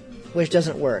nothing, which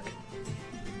doesn't work.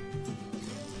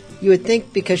 You would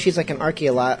think because she's like an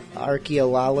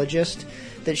archaeologist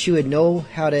that she would know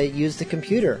how to use the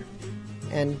computer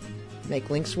and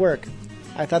make links work.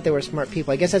 I thought they were smart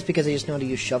people. I guess that's because they just know how to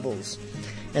use shovels.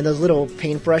 And those little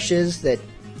paintbrushes that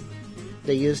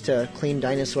they use to clean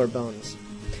dinosaur bones.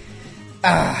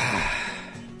 Aye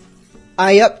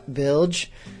up,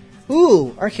 Bilge.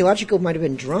 Ooh, Archaeological might have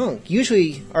been drunk.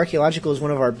 Usually Archaeological is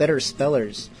one of our better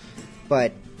spellers.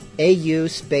 But AU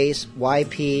space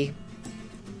YP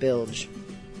Bilge.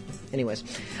 Anyways,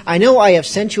 I know I have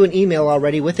sent you an email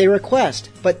already with a request,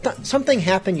 but something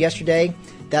happened yesterday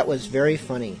that was very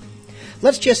funny.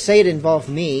 Let's just say it involved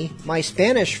me, my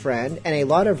Spanish friend, and a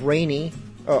lot of rain,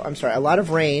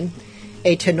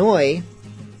 a Tannoy,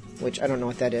 which I don't know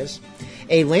what that is,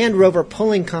 a Land Rover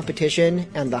pulling competition,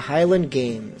 and the Highland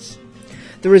Games.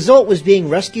 The result was being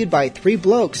rescued by 3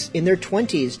 blokes in their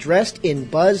 20s dressed in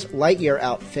Buzz Lightyear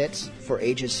outfits for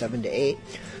ages 7 to 8,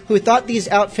 who thought these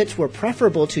outfits were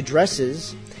preferable to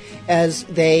dresses as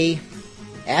they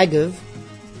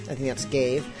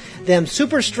gave them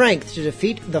super strength to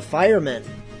defeat the firemen.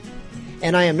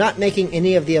 And I am not making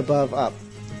any of the above up.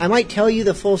 I might tell you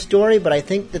the full story, but I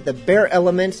think that the bare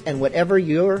elements and whatever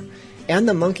your and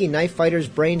the monkey knife fighters'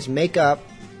 brains make of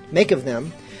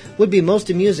them would be most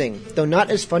amusing, though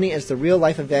not as funny as the real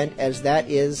life event as that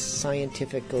is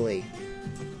scientifically.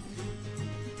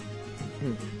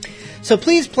 So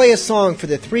please play a song for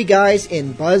the 3 guys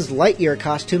in Buzz Lightyear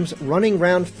costumes running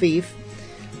round Fief,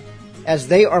 as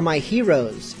they are my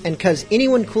heroes, and cause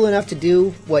anyone cool enough to do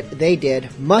what they did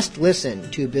must listen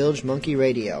to Bilge Monkey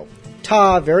Radio.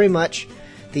 Ta very much,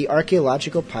 the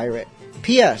Archaeological Pirate.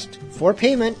 P.S. For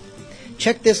payment,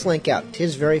 check this link out.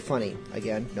 'Tis very funny.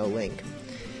 Again, no link.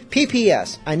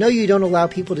 P.P.S. I know you don't allow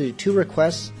people to do 2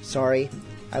 requests. Sorry.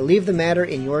 I leave the matter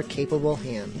in your capable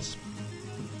hands.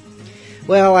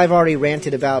 Well, I've already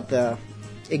ranted about the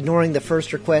ignoring the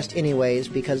first request anyways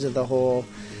because of the whole...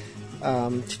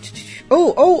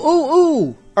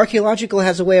 Archaeological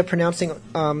has a way of pronouncing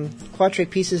Quatre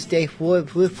Pieces de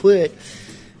Huit.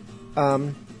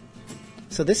 So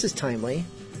this is timely.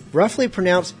 Roughly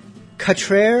pronounced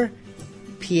Quatre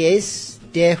Pièces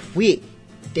de Huit.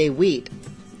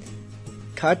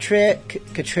 Quatre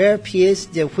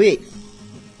Pièces de Huit.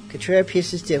 Quatre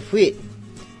Pieces de Huit.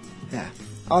 Yeah,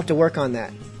 I'll have to work on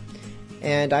that.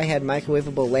 And I had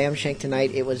microwavable lamb shank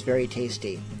tonight. It was very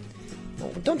tasty.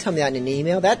 Well, don't tell me that in an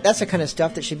email. That's the kind of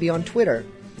stuff that should be on Twitter.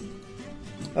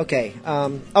 Okay.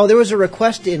 There was a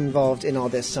request involved in all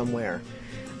this somewhere.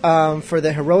 For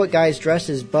the heroic guys dressed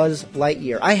as Buzz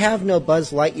Lightyear. I have no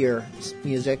Buzz Lightyear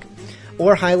music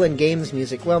or Highland Games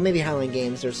music. Well, maybe Highland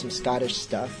Games. There's some Scottish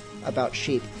stuff about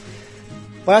sheep.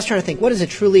 But I was trying to think, what is a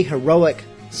truly heroic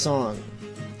song?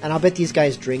 And I'll bet these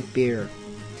guys drink beer.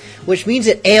 Which means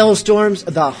that Ailstorm's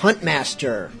The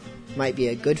Huntmaster might be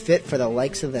a good fit for the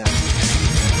likes of them.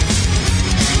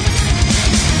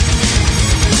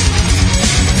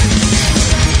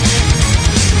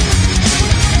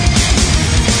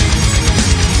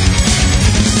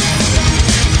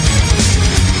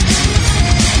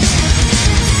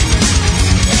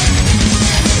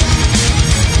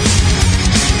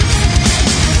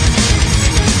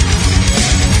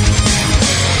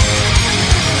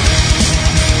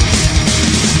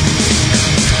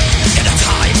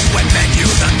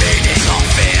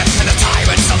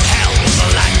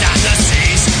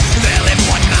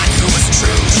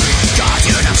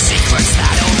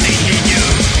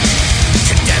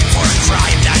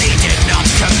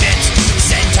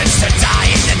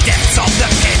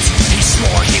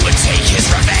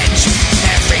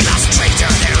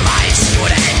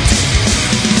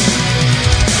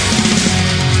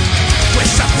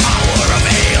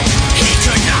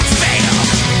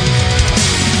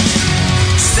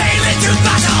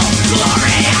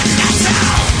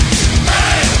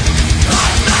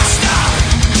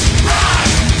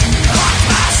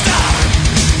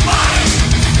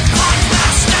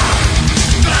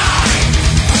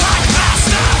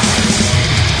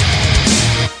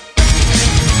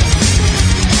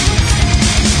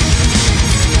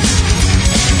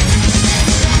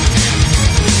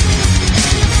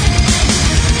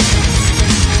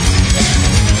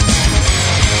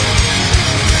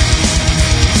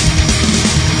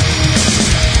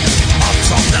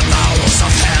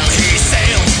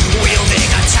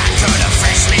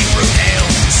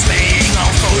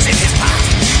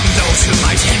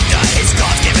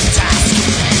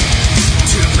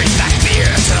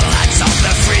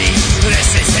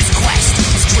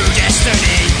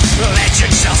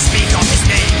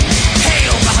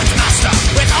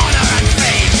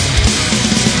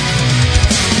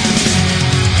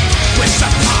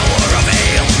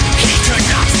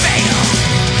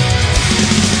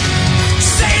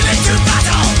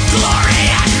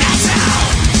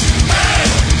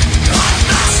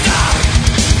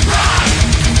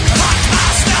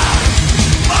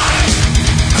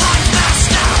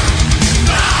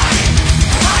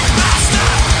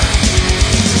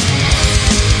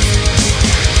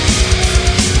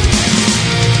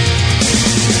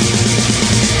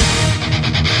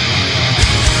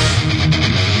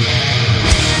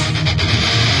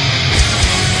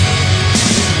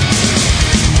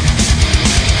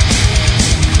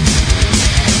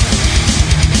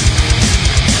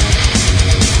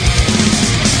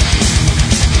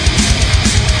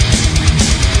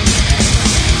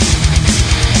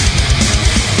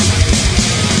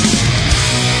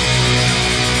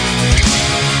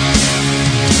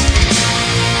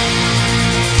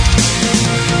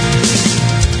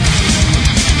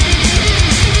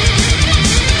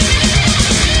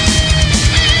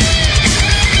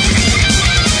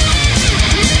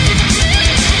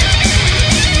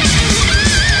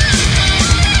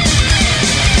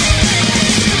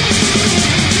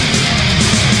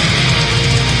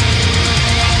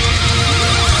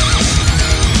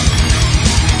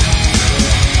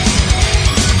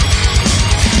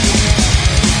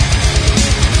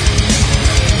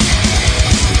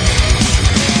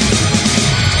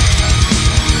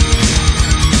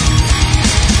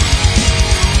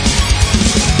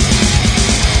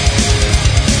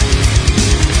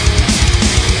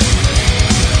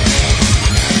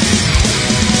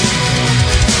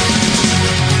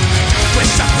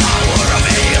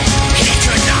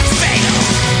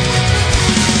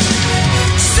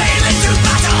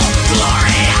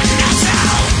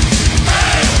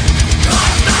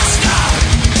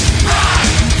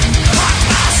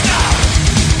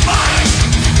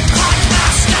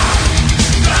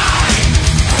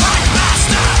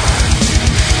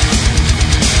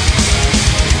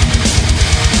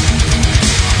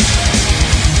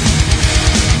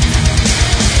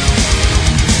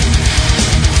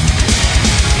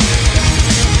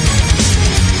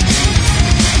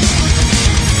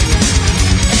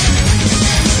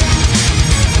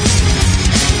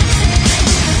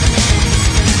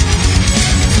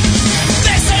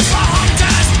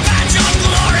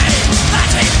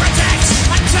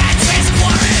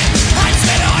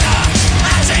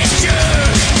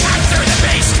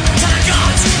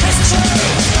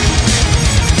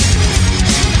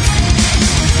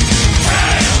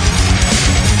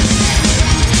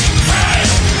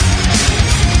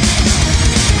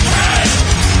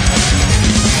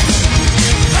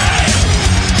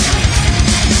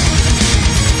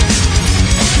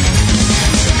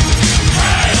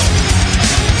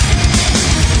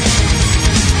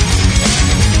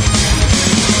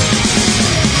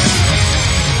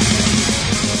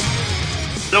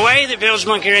 Bilge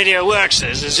Monkey Radio works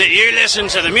is that you listen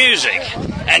to the music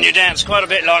and you dance quite a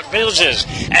bit like Bilges.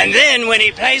 And then when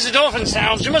he plays the dolphin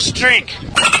sounds, you must drink.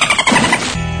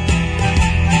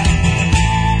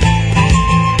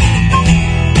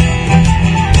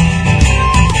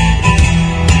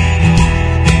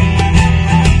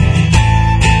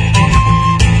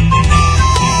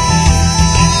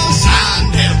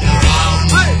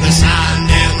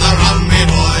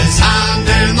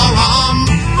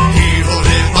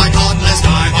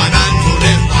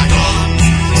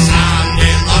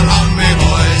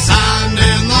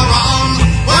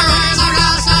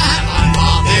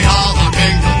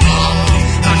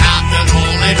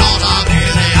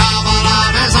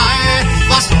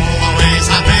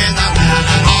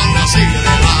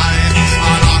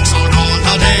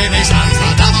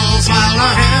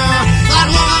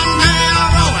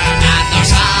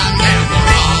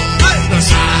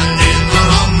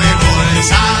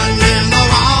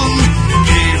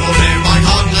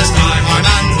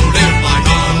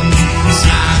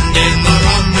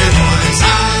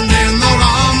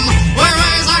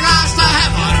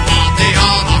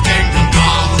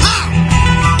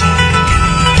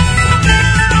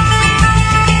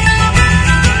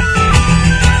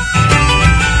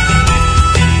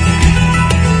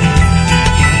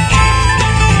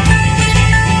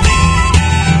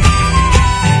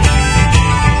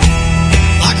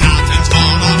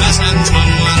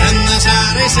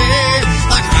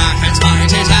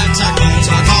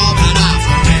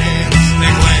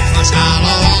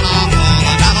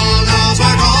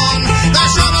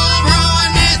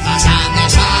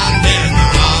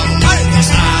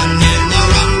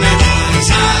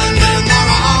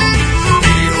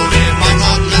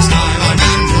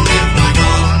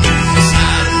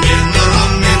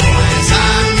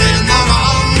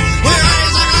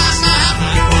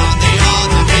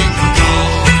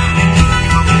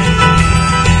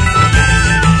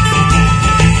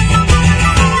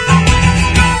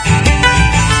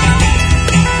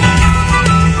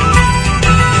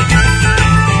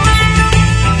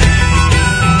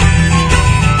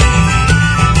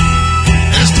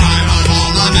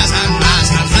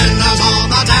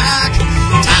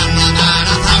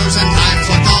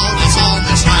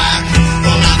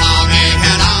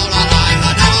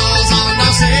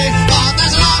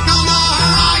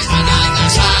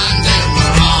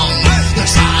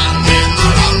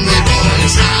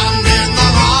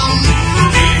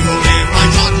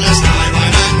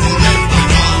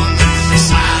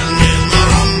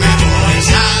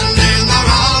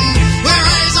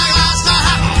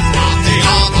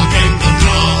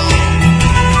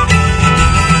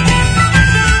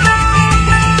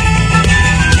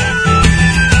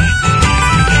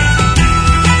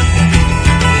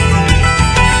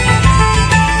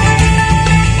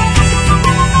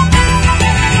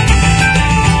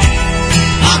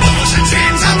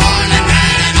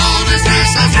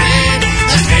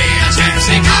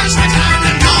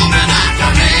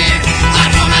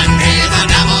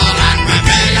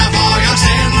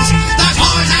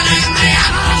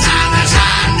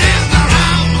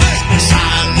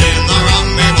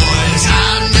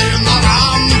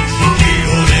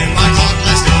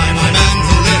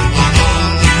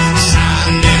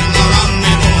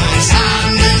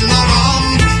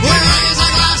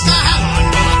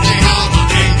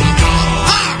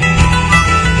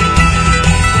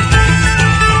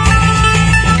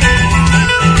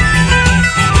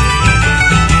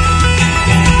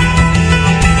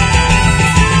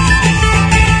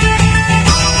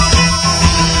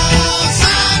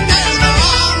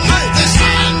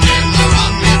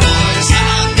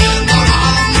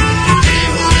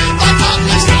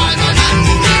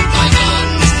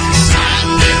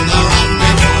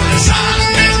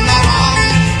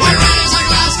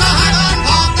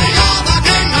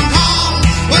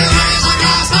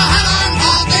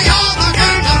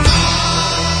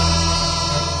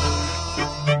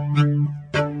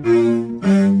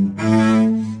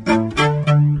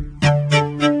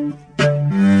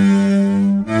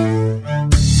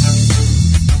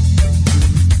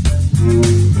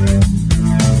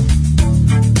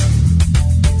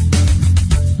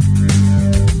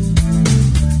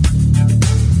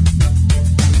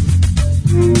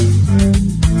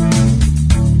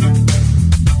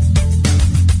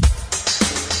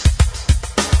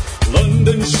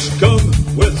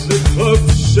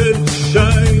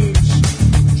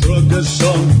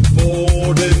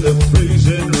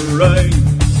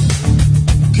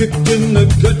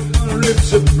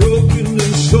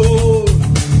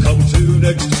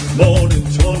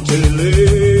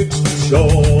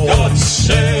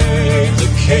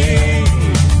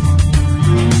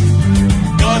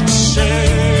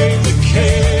 save the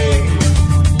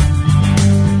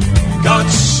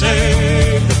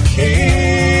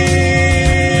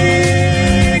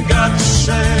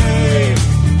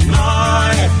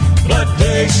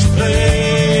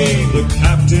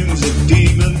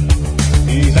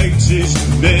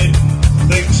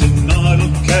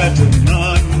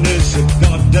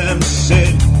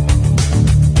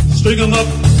Bring him up,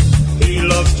 he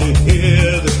loves to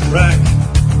hear the crack,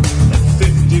 and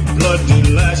 50 bloody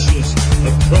lashes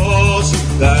across his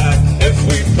back. If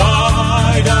we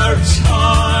bide our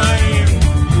time,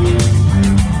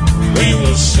 we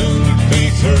will soon be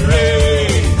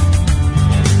free,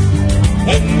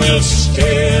 and we'll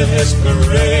steer this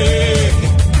parade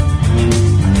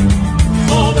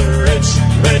for the rich,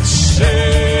 rich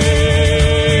sea.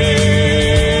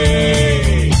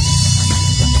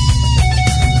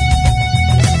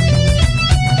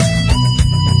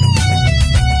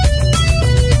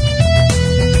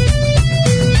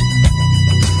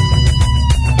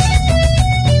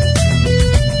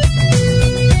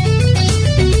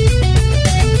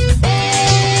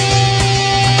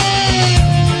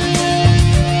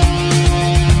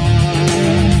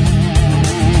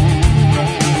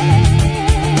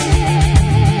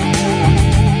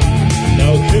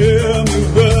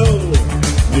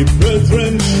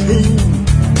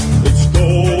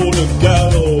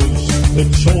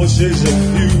 Choices of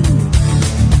few.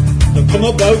 Now come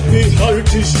about me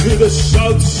hearties to the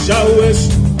south,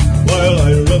 southwest, while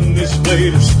I run this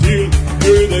blade of steel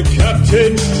through the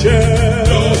captain's chest.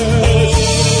 Go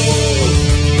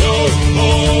ho,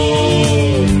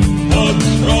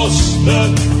 across the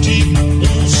deep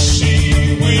blue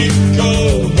sea we go.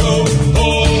 Go ho,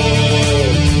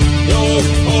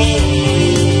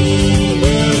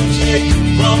 we'll take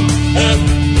from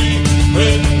every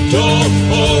friend of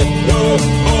all.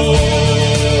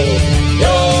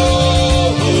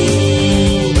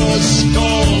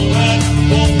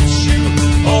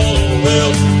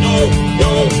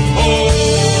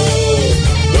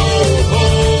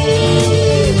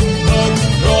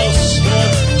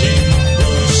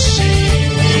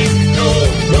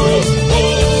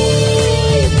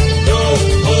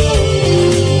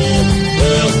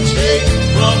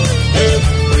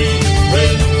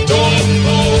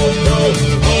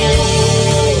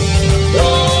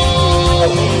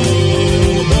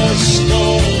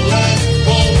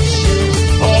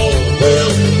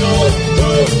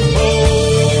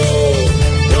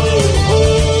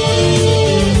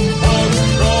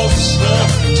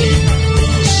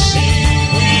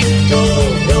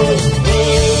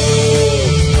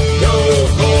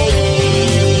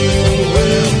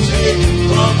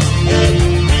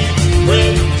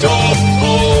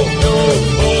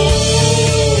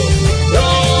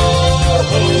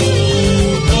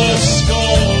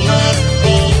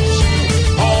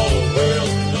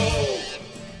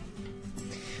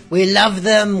 We love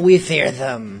them, we fear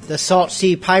them. The Salt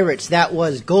Sea Pirates, that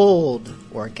was gold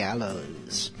or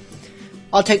gallows.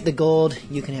 I'll take the gold,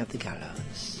 you can have the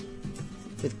gallows.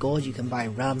 With gold you can buy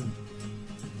rum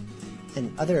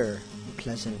and other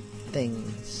pleasant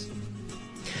things.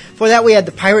 For that we had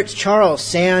the Pirates Charles,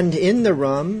 Sand in the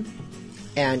Rum,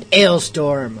 and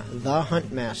Ailstorm, the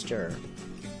Huntmaster.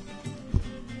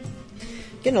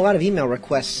 Getting a lot of email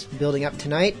requests building up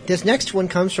tonight. This next one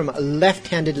comes from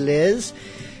Left-Handed Liz.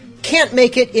 Can't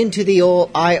make it into the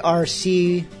old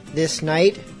IRC this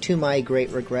night, to my great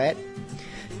regret.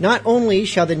 Not only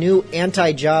shall the new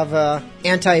anti-Java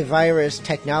antivirus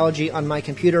technology on my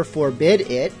computer forbid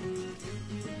it,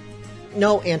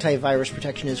 no antivirus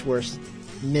protection is worth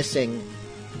missing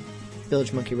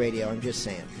Village Monkey Radio, I'm just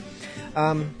saying.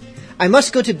 I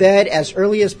must go to bed as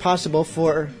early as possible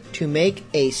to make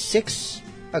a 6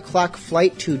 o'clock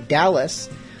flight to Dallas,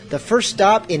 the first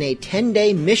stop in a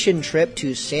 10-day mission trip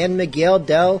to San Miguel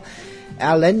del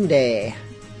Allende,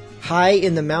 high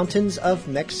in the mountains of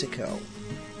Mexico.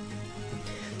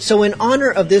 So in honor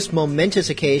of this momentous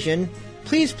occasion,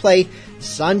 please play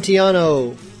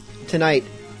Santiano tonight.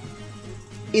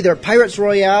 Either Pirates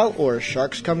Royale or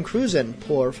Sharks Come Cruisin',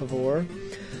 por favor.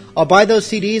 I'll buy those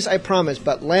CDs, I promise,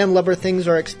 but landlubber things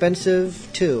are expensive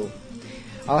too.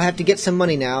 I'll have to get some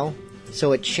money now,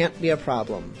 so it shan't be a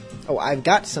problem. Oh, I've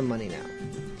got some money now.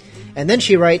 And then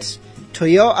she writes,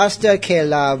 Toyo hasta que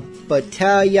la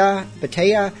botella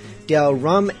del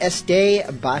rum esté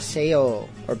baceo,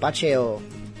 or bacheo.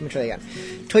 Let me try that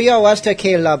again. Toyo hasta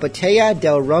que la botella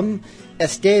del rum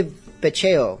esté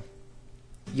bacheo.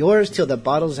 Yours till the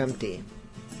bottle's empty.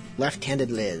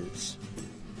 Left-Handed Liz.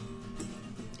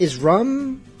 Is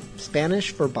rum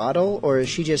Spanish for bottle, or is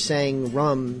she just saying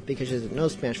rum because she doesn't know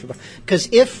Spanish for bottle? Because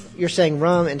if you're saying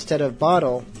rum instead of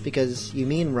bottle because you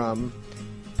mean rum,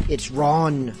 it's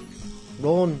ron.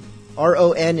 Ron.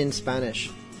 R-O-N in Spanish.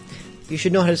 You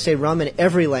should know how to say rum in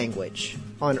every language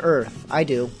on earth. I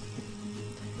do.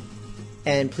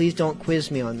 And please don't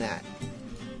quiz me on that.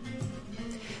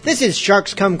 This is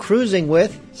Sharks Come Cruising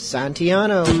with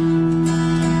Santiano.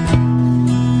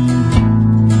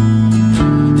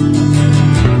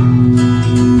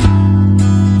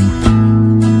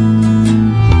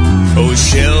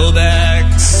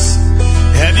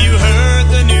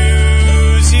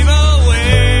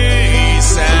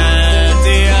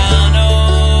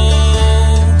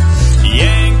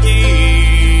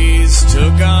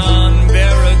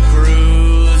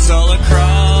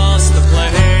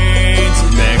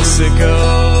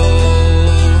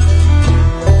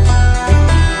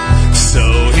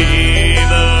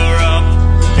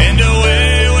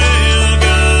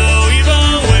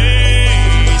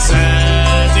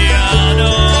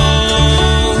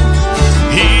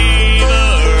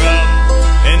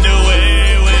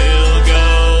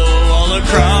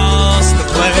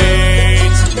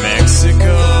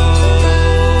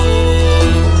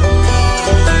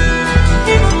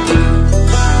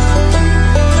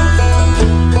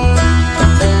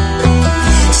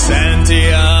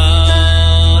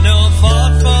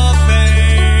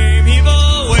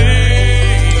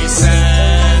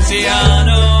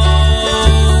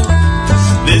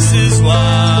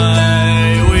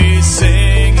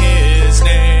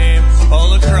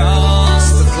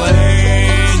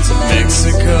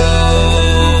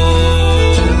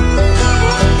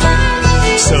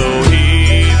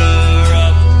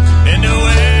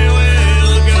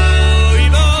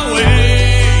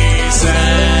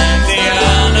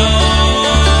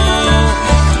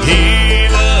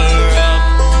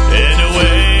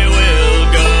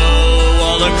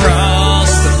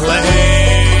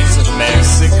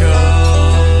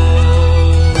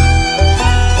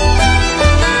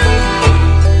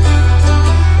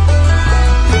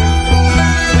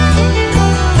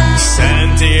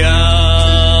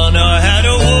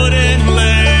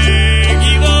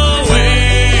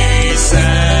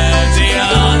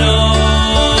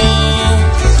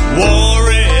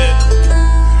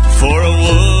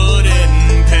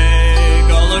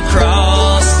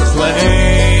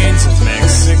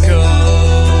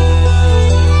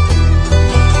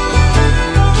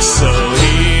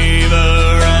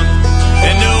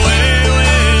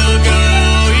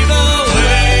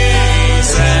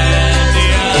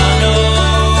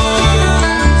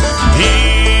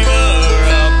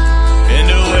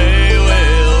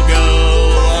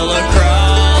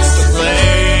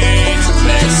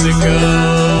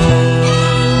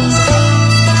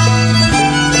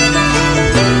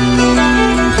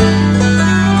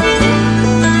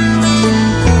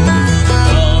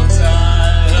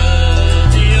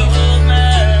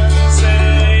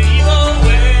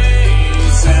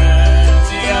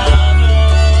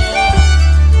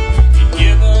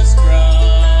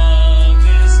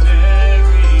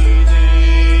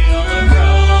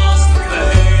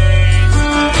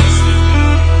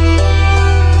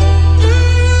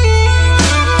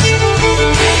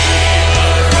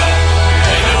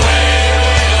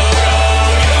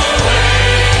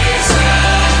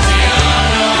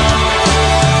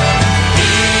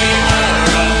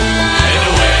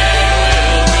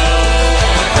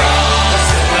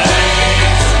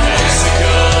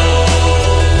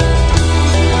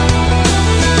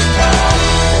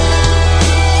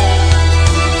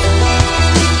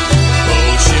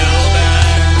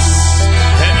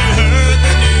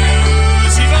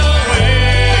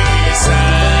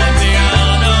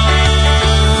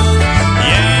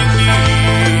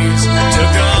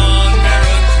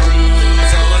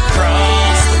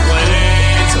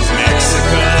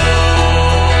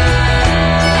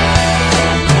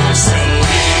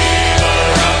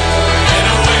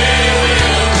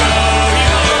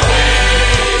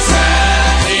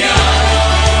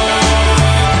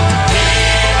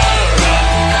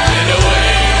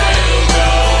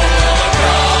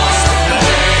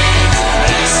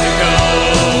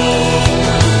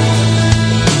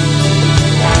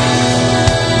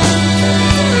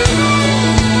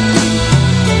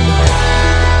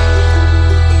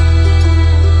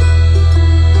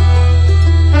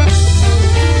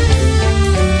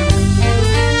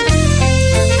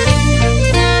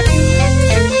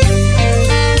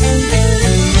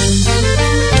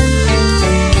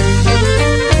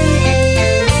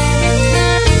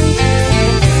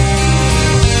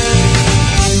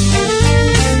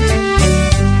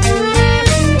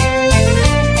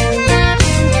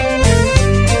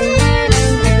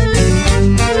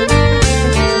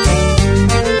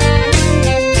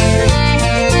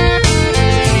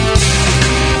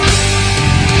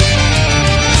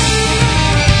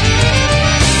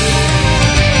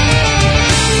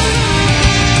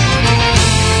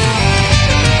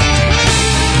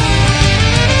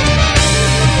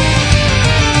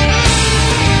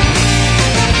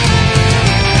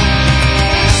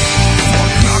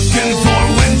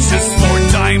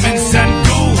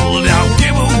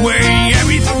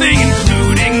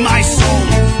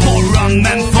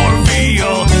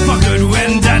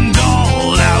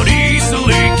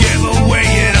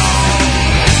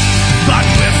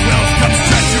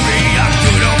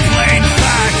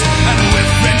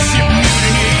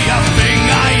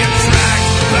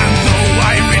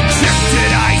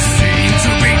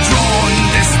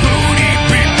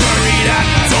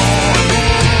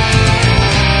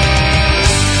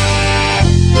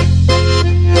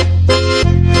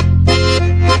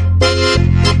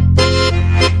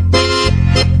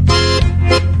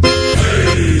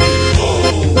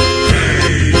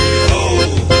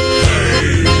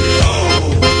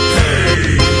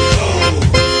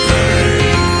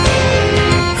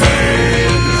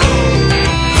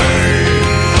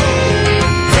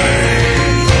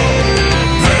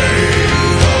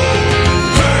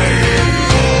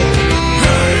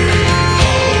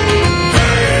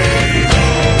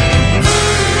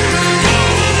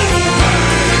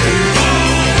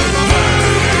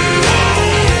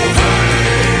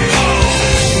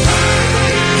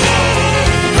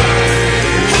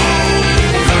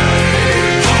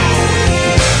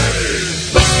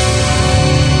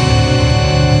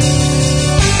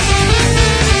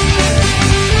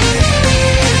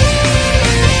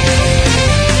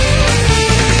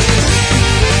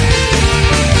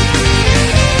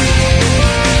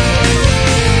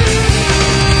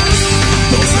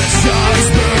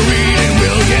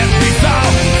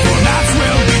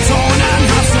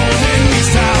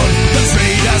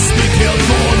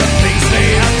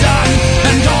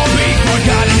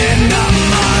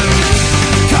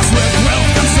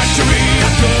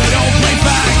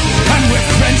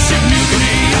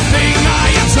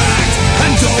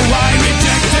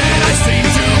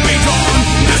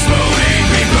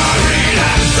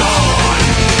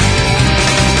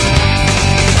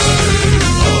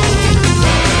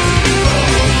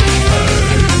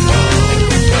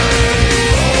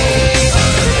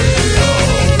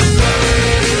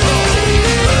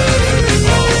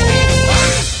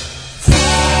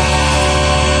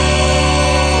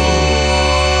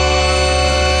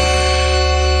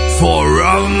 for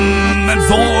rum and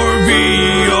for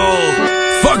veal,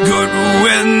 for good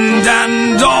wind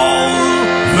and all,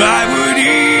 I would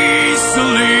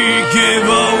easily give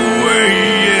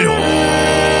away it all.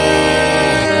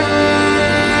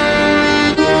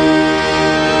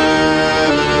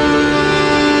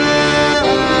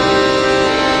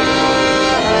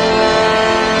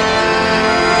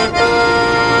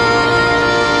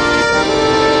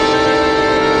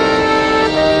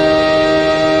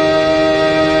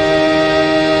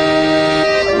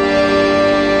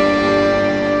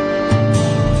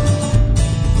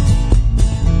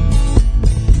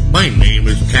 My name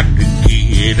is Captain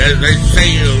Kidd, as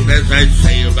I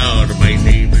sailed on. My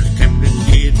name is Captain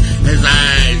Kidd, as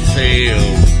I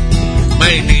sailed.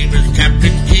 My name is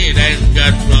Captain Kidd, and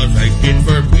God's laws I did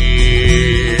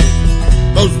forbid.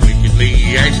 Most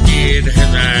wickedly I skid as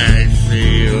I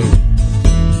sailed.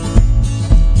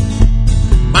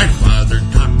 My father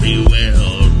taught me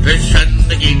well to shun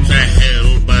the gates of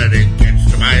hell, but against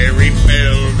them I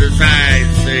rebelled as I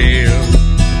sailed.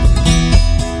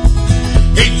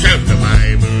 He shoved the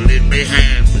Bible in my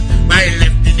hand, I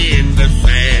left it in the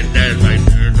sand as I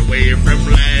turned away from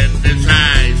land as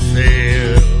I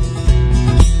sailed.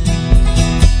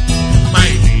 My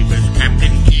name is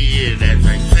Captain Kidd, as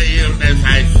I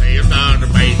sailed on.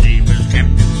 My name is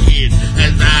Captain Kidd,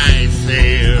 as I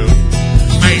sailed.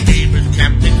 My name is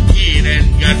Captain Kidd,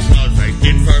 and God's laws I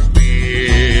did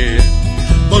forbid.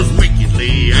 Most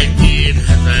wickedly I did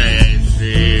as I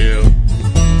sailed.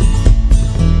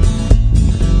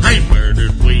 I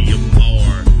murdered William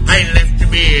Moore, I left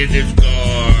him in his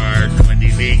gore,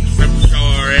 20 leagues from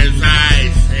shore as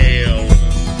I sailed.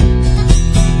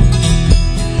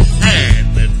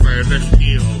 And then further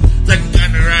still, the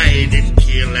gunner I did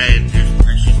kill, and his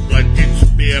precious blood did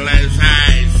spill as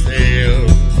I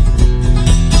sailed.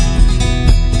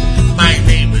 My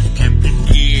name is Captain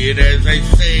Kidd, as I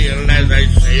sailed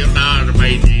on.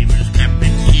 My name is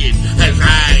Captain Kidd, as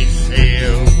I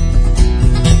sailed.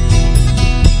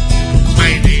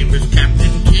 My name is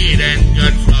Captain Kidd, and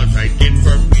God's laws I did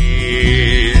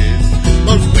forbid.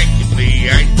 Most wickedly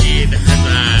I did as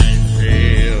I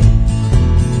sailed.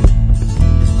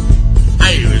 I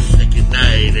was sick at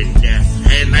night and death,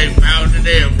 and I found in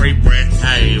every breath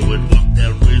I would walk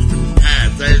down wisdom's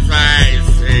path as I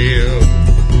sailed.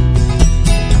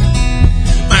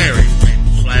 My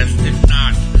repentance lasted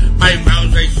not, my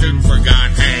vows I soon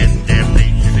forgot, and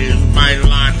damnation is my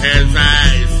lot as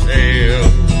I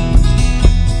sailed.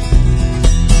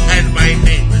 And my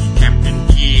name is Captain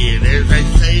Kidd, as I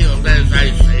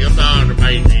sailed on.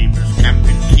 My name is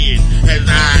Captain Kidd, as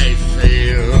I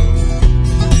sailed.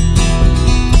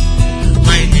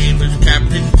 My name is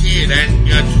Captain Kidd, and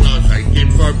God's laws I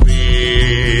did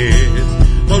forbid.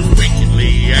 Most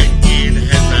wickedly I did as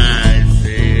I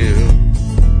sailed.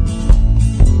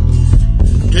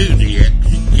 To the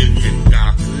execution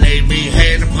dock, lay me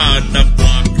head upon the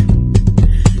block.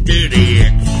 To the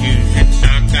execution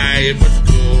dock I must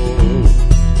go.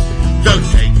 So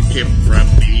take a tip from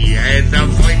me and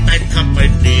avoid that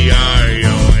company, or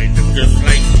you'll end up just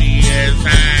like me as I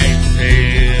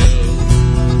sail.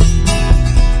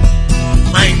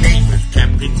 My name is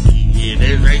Captain Kidd,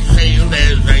 as I sailed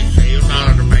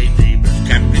on. My name is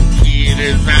Captain Kidd,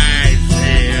 as I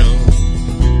sailed.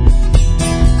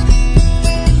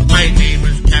 My name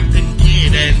is Captain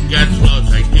Kidd, and God's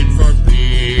laws I did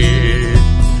forbid.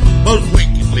 Most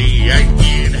wickedly I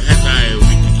did as I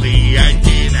wickedly I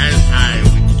did as I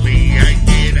wickedly I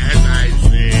did as I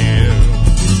sailed.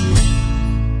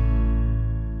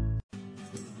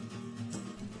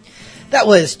 That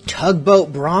was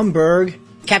Tugboat Bromberg,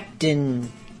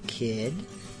 Captain Kidd.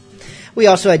 We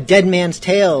also had Dead Man's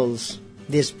Tales,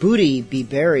 This Booty Be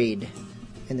Buried.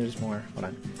 And there's more. Hold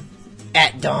on.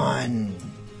 At Dawn.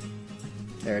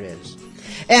 There it is.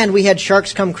 And we had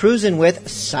Sharks Come Cruisin' with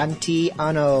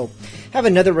Santiano. Have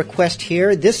another request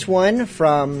here. This one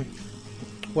from,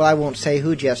 well, I won't say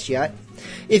who just yet.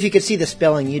 If you could see the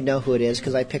spelling, you'd know who it is,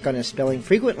 because I pick on his spelling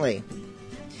frequently.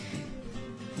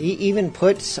 He even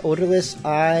puts Odorless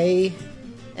Eye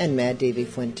and Mad Davy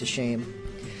Flint to shame.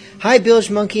 Hi, Bilge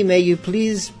Monkey, may you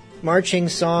please marching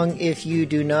song. If you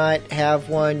do not have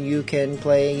one, you can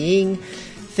playing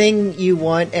thing you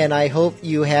want, and I hope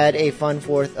you had a fun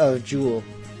 4th of June.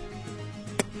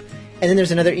 And then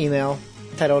there's another email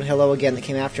titled Hello Again that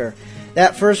came after.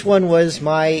 That first one was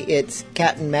it's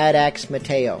Captain Mad Axe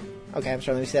Mateo. Okay, I'm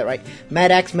sorry, let me say that right.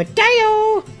 Mad Axe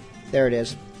Mateo! There it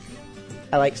is.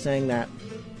 I like saying that.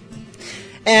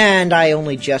 And I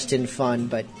only jest in fun,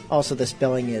 but also the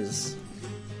spelling is...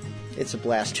 It's a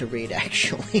blast to read,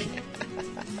 actually.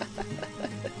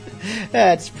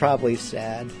 That's probably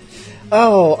sad.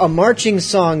 Oh, a marching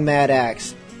song, Mad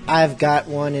Axe. I've got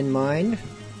one in mind.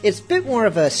 It's a bit more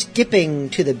of a skipping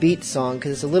to the beat song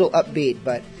because it's a little upbeat,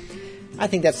 but I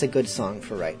think that's a good song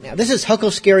for right now. This is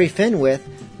Huckle-Scary Finn with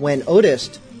When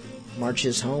Otis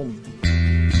Marches Home.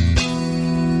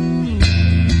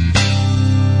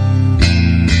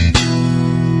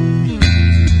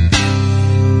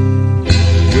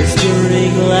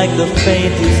 Whispering like the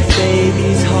faintest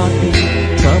baby's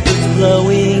heartbeat, trumpets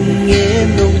blowing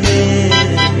in the wind.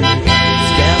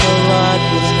 Scamelot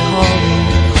was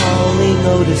calling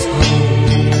Otis home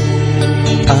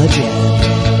again.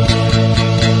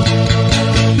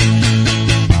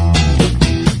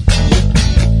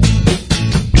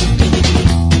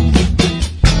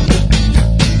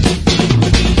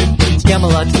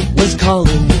 Scamelot was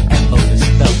calling, and Otis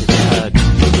felt it tug,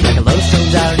 like a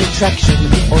low-stone's iron attraction,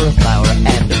 or a flower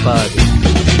and a bug.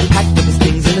 Packed up his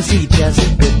things in a sea chest,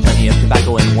 with plenty of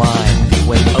tobacco and wine.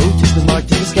 When Otis was marked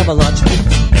to the Scamelot,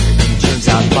 everything turns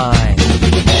out fine.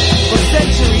 For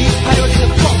centuries, pirates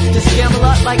have flocked to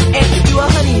Scamelot like ants to a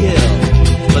honey hill.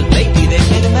 But lately they've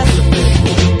made a mess of it.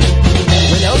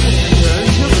 When Otis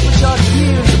returns, he'll switch out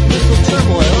years of political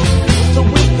turmoil with the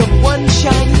wink of one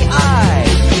shiny eye.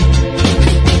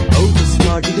 Otis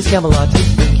marched to Scamelot, the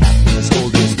captain has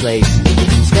hold his place.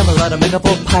 Scamelot, a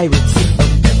make-up-all pirates of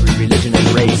every religion and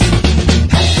race.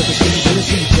 Packed up his things in a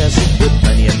sea chest with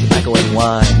plenty of tobacco and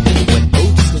wine. When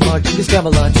Otis was marching to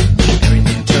Scamelot,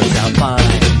 everything turns out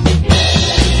fine.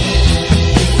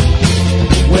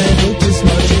 When Otis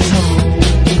marches home,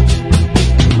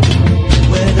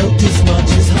 when Otis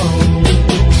marches home,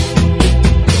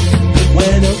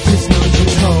 when Otis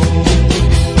marches home,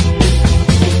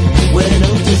 when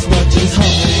Otis marches home.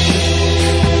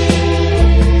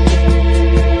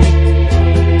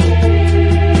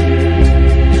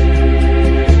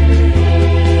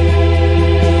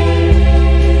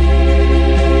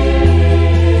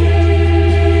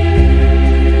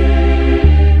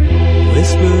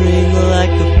 Whispering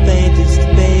like the faintest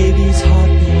baby's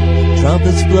heartbeat,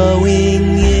 trumpets blowing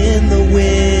in the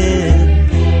wind.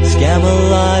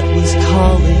 Scamelot was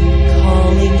calling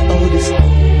Otis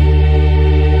home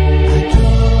again.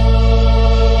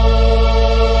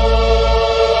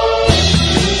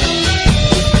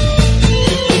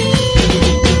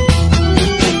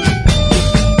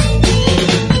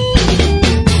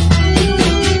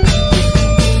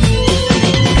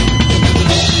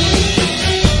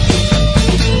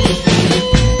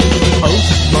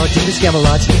 Marching to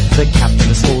Scamelot, the captain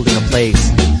is holding a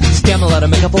place. Scamelot, a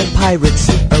make-up-all pirates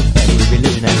of every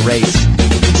religion and race.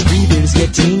 Screebeard is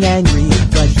getting angry,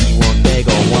 but he won't beg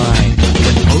or whine.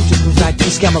 When Otis comes back to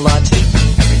Scamelot,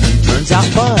 everything turns out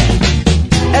fine.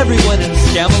 Everyone in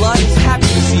Scamelot is happy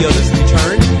to see Otis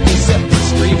return, except for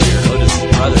Screebeard, Otis'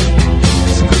 brother.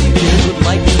 Screebeard would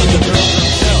like to be the girl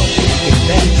himself. In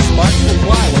fact, sparks will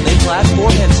fly when they clash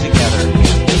foreheads together.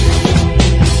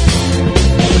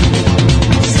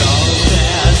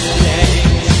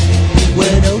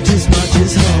 When Otis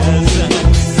marches home,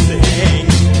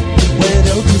 when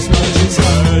Otis marches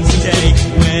home, take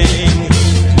wing.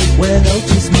 When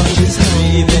Otis marches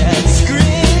home, that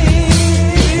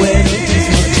scream. When Otis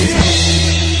marches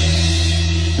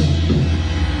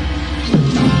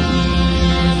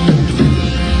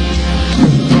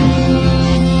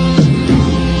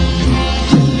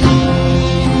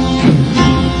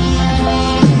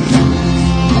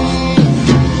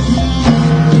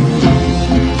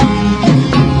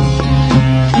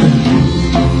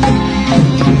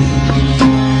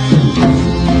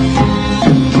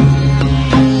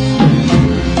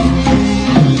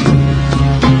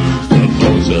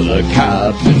The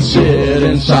captain sit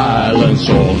in silence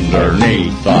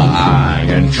underneath the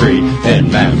iron tree,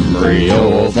 in memory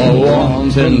of the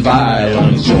wanton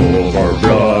violence over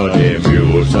bloody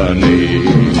mutiny.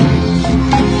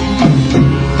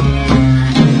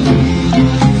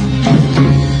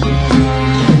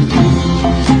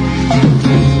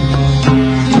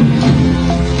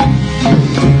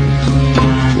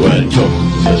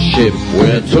 Ship, we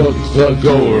took the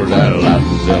gold and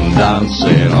left them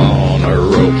dancing on a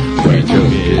rope. We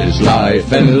took his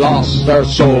life and lost our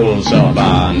souls,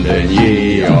 abandon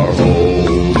ye our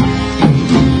hope.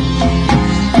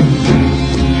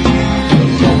 The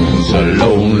bones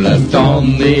alone left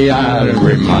on the island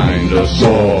remind us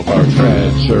of our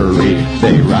treachery.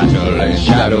 They rattle in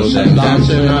shadows and dance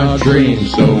in our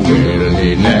dreams, so will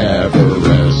he never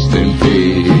rest in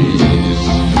peace.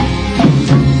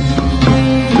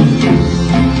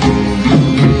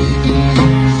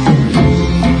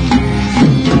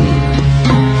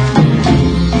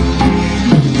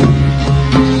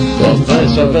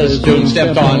 Of his doom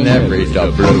stepped on every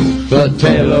doubloon. The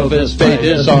tale of his fate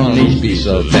is on each piece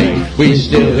of bait. We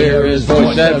still hear his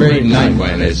voice every night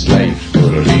when it's late.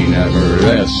 Will he never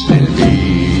rest in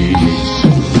peace?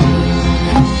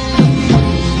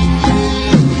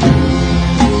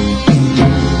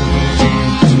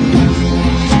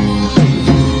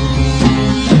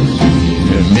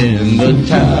 In the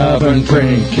tavern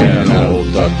drinking out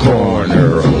the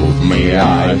corner of me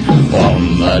eye.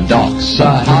 On the docks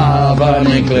I have an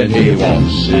inkling he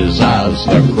watches as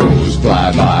the crows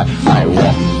fly by. I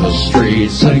walk the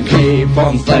streets and keep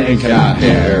on thinking I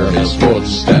hear his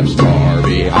footsteps far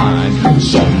behind.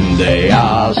 Someday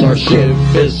as our ship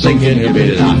is sinking he'll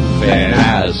be laughing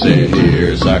as he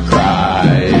hears our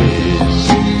cries.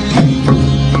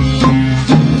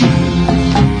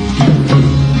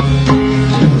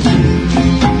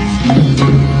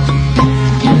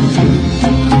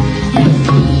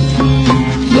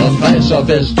 Of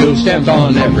his doom stamped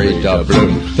on every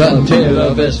doubloon. The tale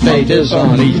of his fate is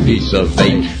on each piece of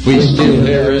bait. We still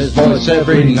hear his voice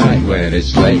every night when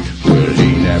it's late. Will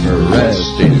he never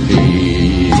rest in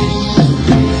peace?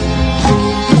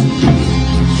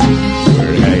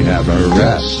 Will he never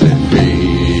rest in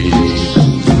peace?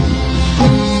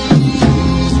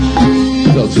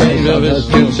 The fate of his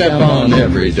doom stamped on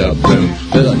every doubloon.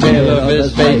 The tale of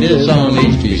his fate is on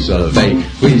each piece of bait.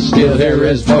 We still hear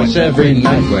his voice every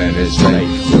night when it's late.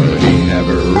 Will he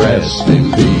never rest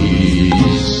in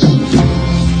peace?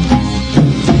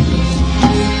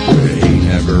 Will he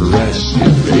never rest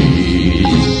in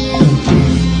peace?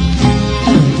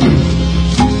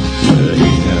 Will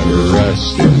he never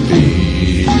rest in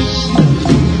peace?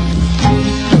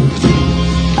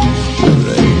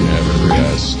 Will he never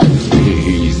rest in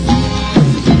peace?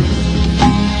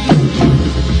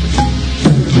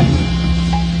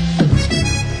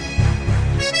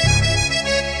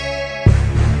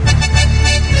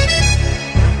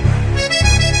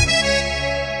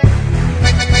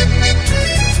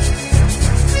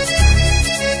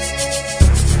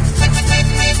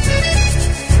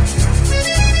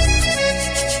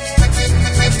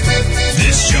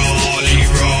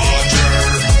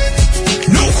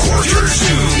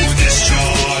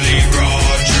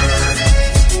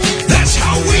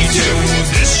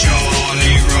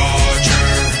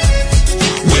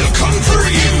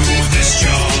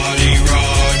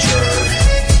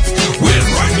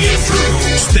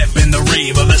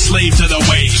 Slave to the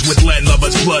waves, with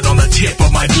landlubber's blood on the tip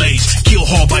of my blades. Keel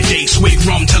haul by day, swig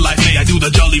rum till I pay. I do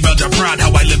the Jolly Belger proud, how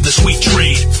I live the sweet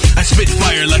trade. I spit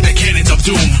fire like the cannons of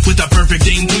doom, with a perfect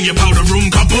aim to your powder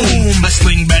room, kaboom! I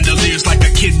sling bandoliers like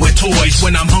a kid with toys.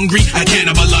 When I'm hungry, I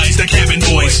cannibalize the cabin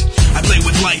boys. I play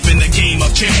with life in the game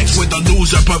of chance, where the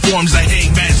loser performs the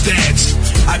hangman's dance.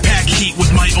 I pack heat with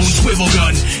my own swivel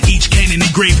gun, each cannon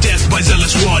engraved death by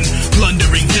Zealous One.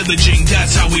 Plundering, pillaging,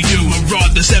 that's how we do.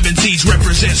 Maraud the seven seas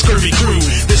represents scurvy crew.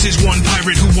 This is one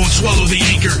pirate who won't swallow the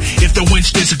anchor. If the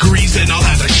winch disagrees, then I'll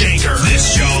have to shank her.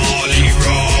 This Jolly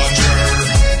Roger,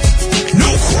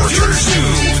 no quarters to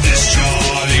this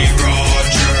Jolly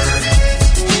Roger.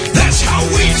 That's how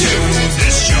we do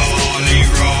this Jolly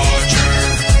Roger.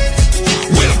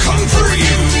 We'll come for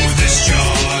you, this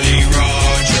Jolly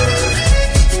Roger.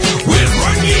 We'll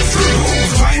run you through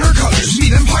finer colors, me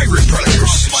them pirate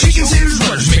brothers. Shaking sailors'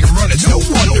 runners make them run, it's no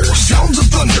wonder. Sounds of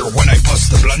thunder when I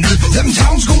bust the blunder. Them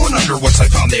towns going under once I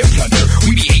found they have plunder.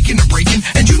 We be aching and breaking,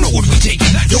 and you know what we taking.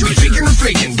 Don't be faking or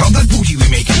faking, about that booty we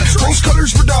making. Rose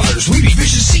colors for dollars, we be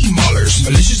vicious sea maulers.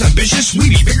 Malicious, ambitious, we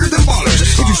be bigger than ballers.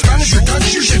 If you're Spanish or Dutch,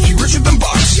 you're shifty, richer than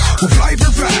bucks. We'll fly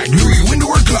for flag, lure you into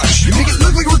our clutch. Make it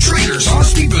look like we're traitors,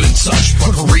 honest people and such.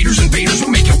 But for raiders and baiters,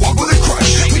 we'll make you walk with a crutch.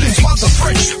 We can spot the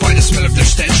French by the smell of their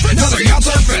stench. Now their yachts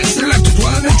are fenced, they're left to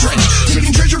dwell in a trench.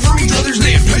 Taking treasure from each other's,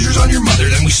 laying pleasures on your mother.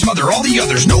 Then we smother all the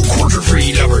others, no quarter for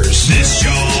ye lovers. This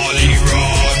Jolly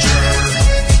Roger,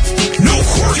 no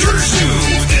quarters to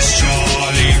this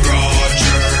Jolly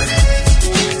Roger.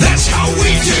 That's how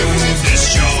we do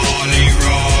this Jolly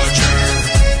Roger.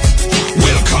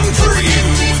 We'll come for you,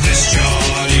 this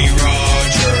Jolly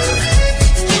Roger.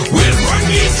 We'll run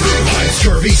you through. I'm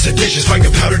scurvy, seditious, find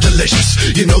the powder delicious.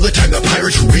 You know the time the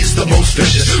pirate who is the most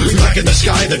vicious. We black in the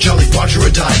sky, the Jolly Roger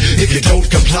would die. If you don't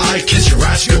comply, kiss your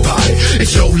ass goodbye.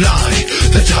 It's no lie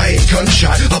that I ain't gun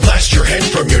shy. I'll blast your head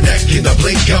from your neck in the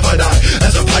blink of an eye.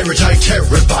 As a pirate I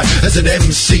terrify, as an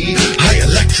MC I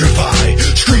electrify.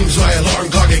 Screams my alarm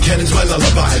clock and cannons my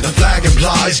lullaby. The flag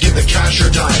implies give the cash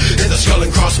or die. In the skull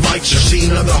and cross mics are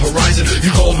seen on the horizon.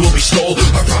 Your gold will be stole,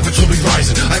 our profits will be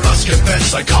rising. I must confess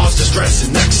I cause distress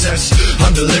in excess.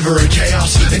 I'm delivering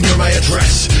chaos, and you're my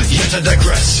address. Yet I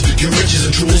digress. Your riches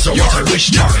and tools are what I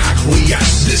wish to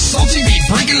acquiesce. This salty meat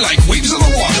breaking like waves on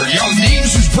the water. Y'all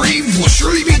names who's brave will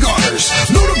surely be goners.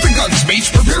 Load up the guns,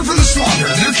 mates, prepare for the slaughter.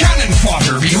 They're cannon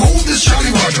fodder. Behold this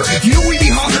Jolly Roger. You know we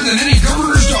be hotter than any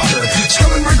governor's daughter.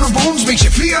 Scum and microphones makes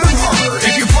you flee out of harbor.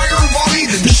 If you fire a volley,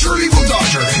 then surely we'll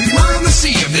dodge her. We're on the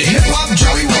sea of the hip-hop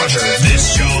Jolly Roger.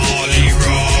 This Jolly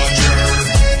Roger.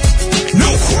 No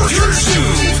quarters to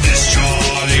this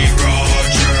Jolly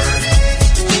Roger.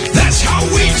 That's how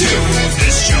we do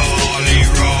this Jolly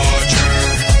Roger.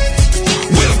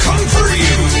 We'll come for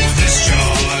you, this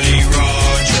Jolly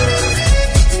Roger.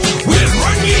 We'll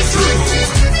run you through.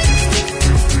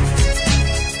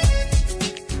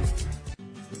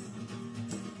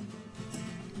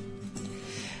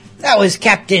 That was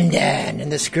Captain Dan and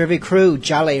the Scurvy Crew,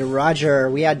 Jolly Roger.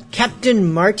 We had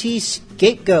Captain Marty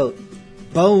Scapegoat,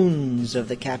 Bones of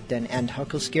the Captain, and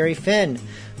Huckle-Scary Finn,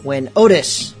 When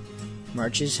Otis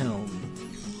Marches Home.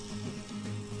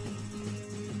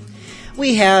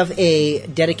 We have a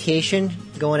dedication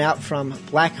going out from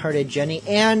Black-Hearted Jenny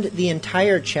and the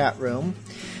entire chat room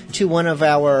to one of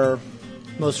our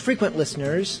most frequent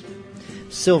listeners,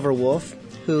 Silver Wolf,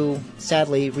 who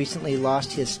sadly recently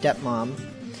lost his stepmom.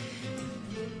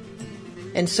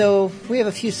 And so we have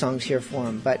a few songs here for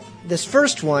him, but this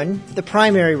first one, the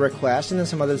primary request, and then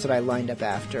some others that I lined up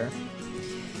after,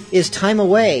 is Time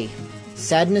Away.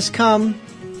 Sadness come,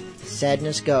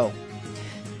 sadness go.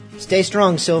 Stay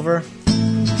strong, Silver.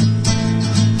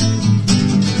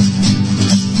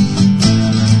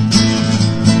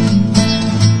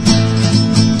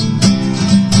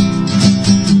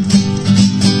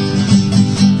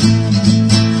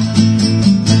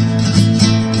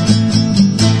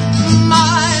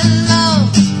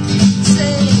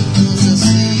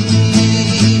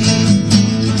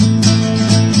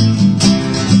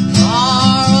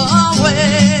 Far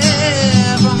away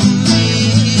from me.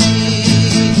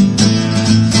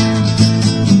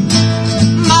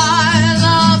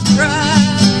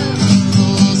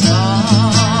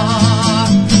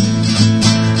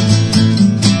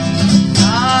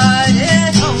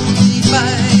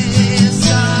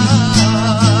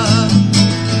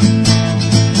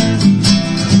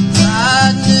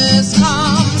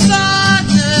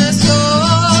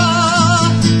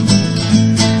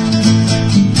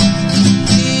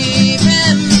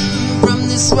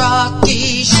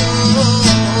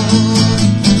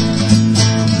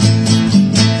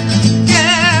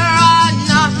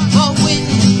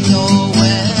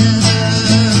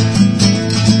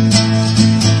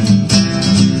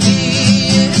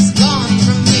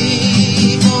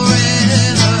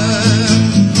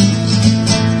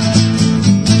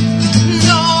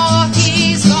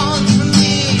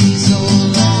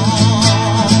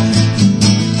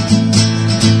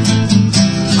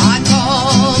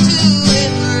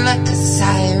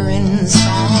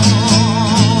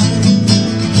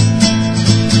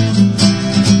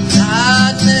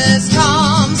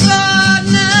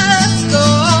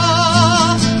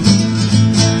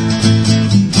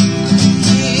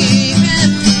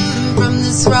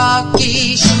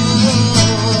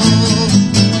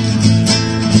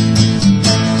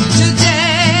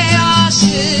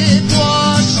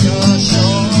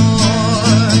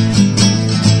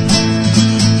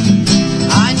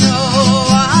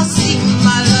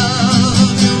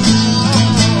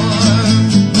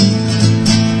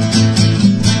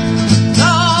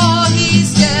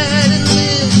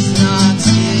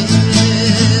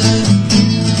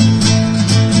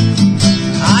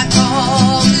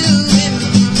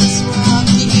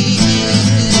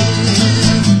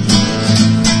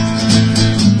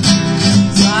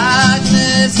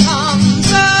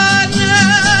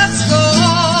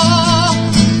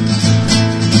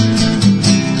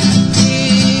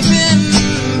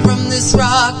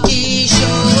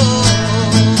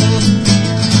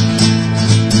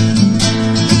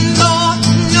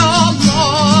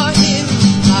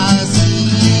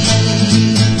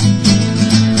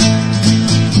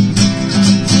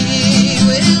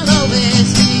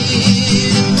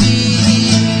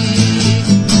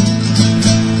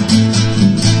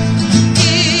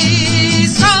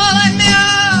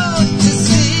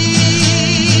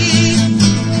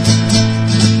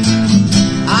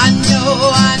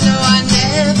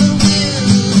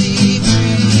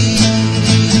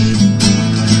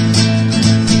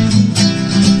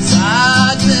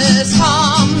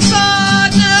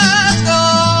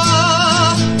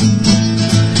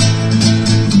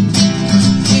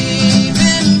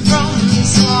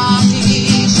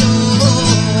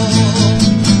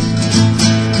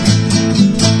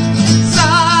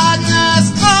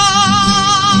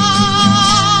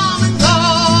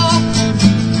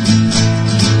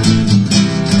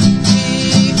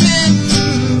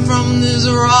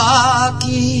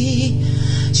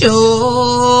 There's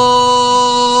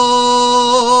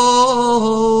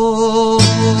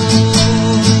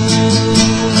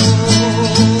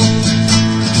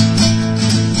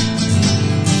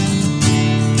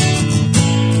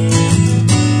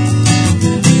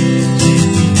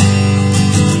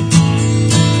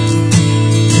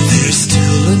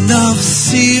still enough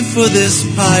sea for this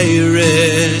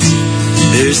pirate.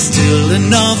 There's still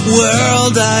enough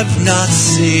world I've not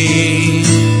seen.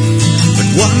 But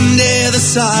one day the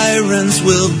sirens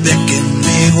will beckon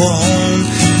me home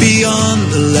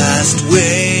beyond the last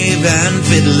wave and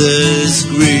Fiddler's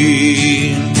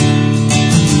Green.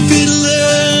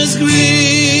 Fiddler's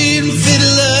Green,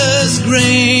 Fiddler's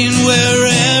Green, where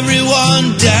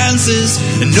everyone dances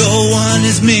and no one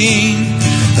is mean.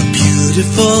 A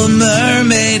beautiful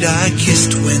mermaid I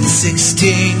kissed when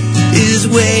 16 is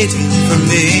waiting for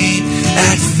me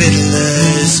at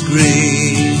Fiddler's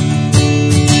Green.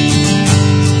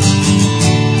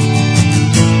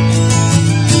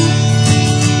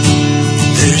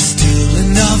 There's still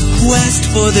enough quest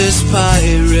for this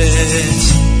pirate.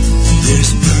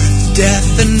 There's birth,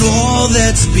 death, and all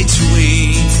that's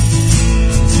between.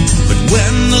 But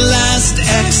when the last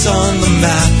X on the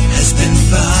map has been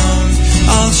found,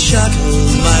 I'll shuttle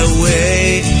my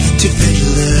way to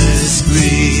Fiddler's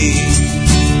Green.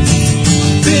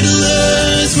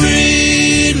 Fiddler's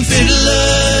Green,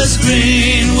 Fiddler's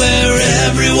Green, where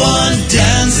everyone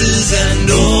dances and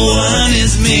no one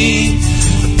is mean.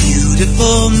 A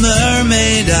beautiful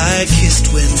mermaid I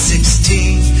kissed when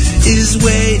 16 is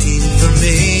waiting for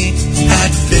me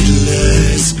at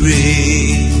Fiddler's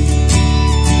Green.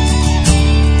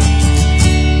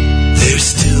 There's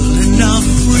still enough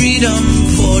freedom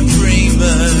for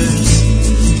dreamers,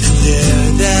 and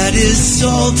there that is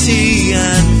salty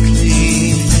and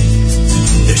clean.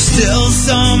 There's still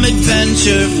some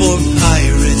adventure for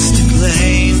pirates to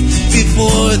claim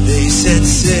before they set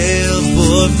sail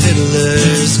for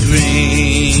Fiddler's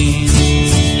Green.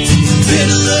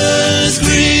 Fiddler's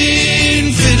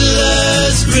Green,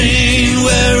 Fiddler's Green,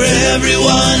 where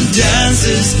everyone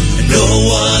dances and no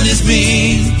one is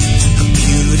mean.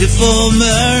 Beautiful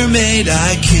mermaid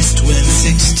I kissed when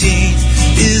 16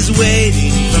 is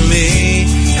waiting for me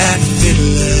at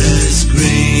Fiddler's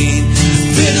Green.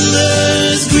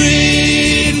 Fiddler's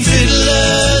Green,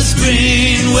 Fiddler's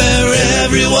Green, where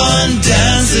everyone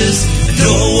dances and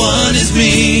no one is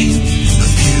mean. A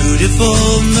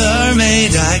beautiful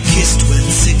mermaid I kissed when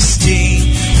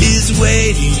 16 is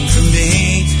waiting for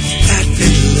me at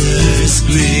Fiddler's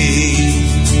Green.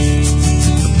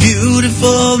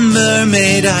 Beautiful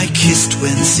mermaid I kissed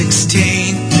when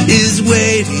 16 is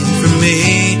waiting for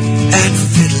me at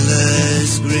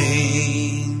Fiddler's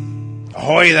Green.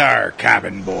 Ahoy there,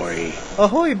 cabin boy.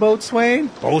 Ahoy, boatswain.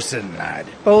 Bosun, lad.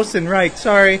 Bosun, right,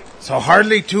 sorry. So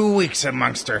hardly 2 weeks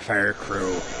amongst our fair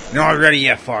crew, and already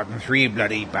you fought in 3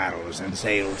 bloody battles and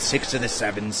sailed 6 of the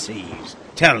 7 seas.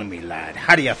 Tell me, lad,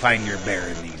 how do you find your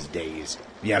bearing these days?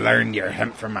 You learned your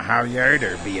hemp from a halyard,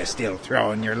 or be you still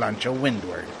throwing your lunch a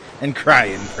windward and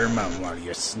crying for mum while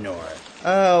you snore?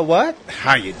 What?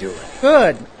 How you doing?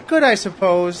 Good. Good, I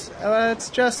suppose. It's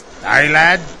just... Aye,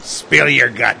 lad? Spill your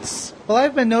guts. Well,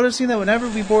 I've been noticing that whenever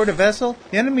we board a vessel,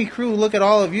 the enemy crew look at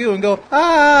all of you and go,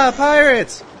 "Ah,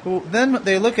 pirates!" But then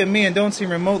they look at me and don't seem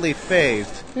remotely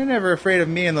fazed. They're never afraid of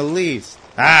me in the least.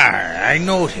 Ah, I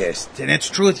noticed, and it's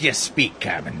truth you speak,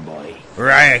 cabin boy.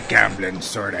 Were I a gambling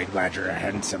sort, I'd wager a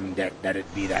handsome debt that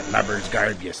it be that lubber's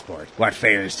garb you sport, what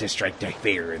fails to strike the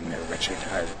fear in their wretched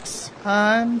hearts.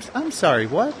 I'm sorry,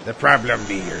 what? The problem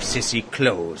be your sissy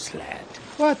clothes, lad.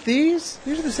 What, these?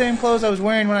 These are the same clothes I was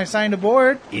wearing when I signed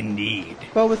aboard. Indeed.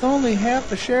 But with only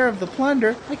half a share of the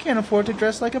plunder, I can't afford to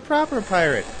dress like a proper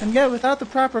pirate. And yet, without the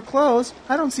proper clothes,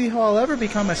 I don't see how I'll ever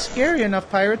become a scary enough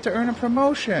pirate to earn a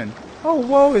promotion. Oh,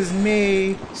 woe is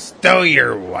me. Stow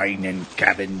your whining,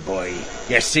 cabin boy.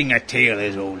 You sing a tale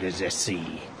as old as the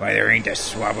sea. Why, there ain't a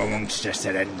swab amongst us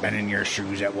that hadn't been in your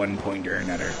shoes at one point or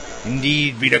another.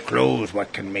 Indeed, be the clothes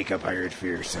what can make a pirate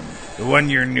fearsome. The one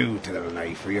you're new to the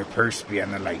life, or your purse be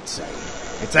on the light side.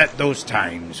 It's at those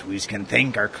times we can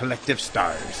thank our collective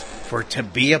stars for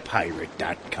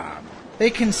ToBeAPirate.com. They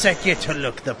can set you to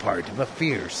look the part of a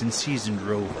fierce and seasoned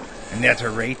rover, and at a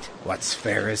rate what's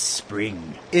fair as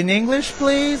spring. In English,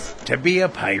 please?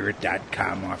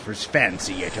 ToBeAPirate.com offers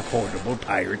fancy yet affordable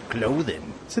pirate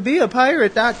clothing.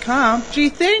 ToBeAPirate.com? Gee,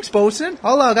 thanks, bosun.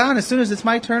 I'll log on as soon as it's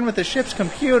my turn with the ship's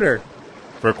computer.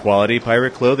 For quality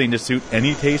pirate clothing to suit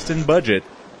any taste and budget,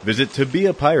 visit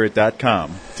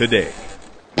ToBeAPirate.com today.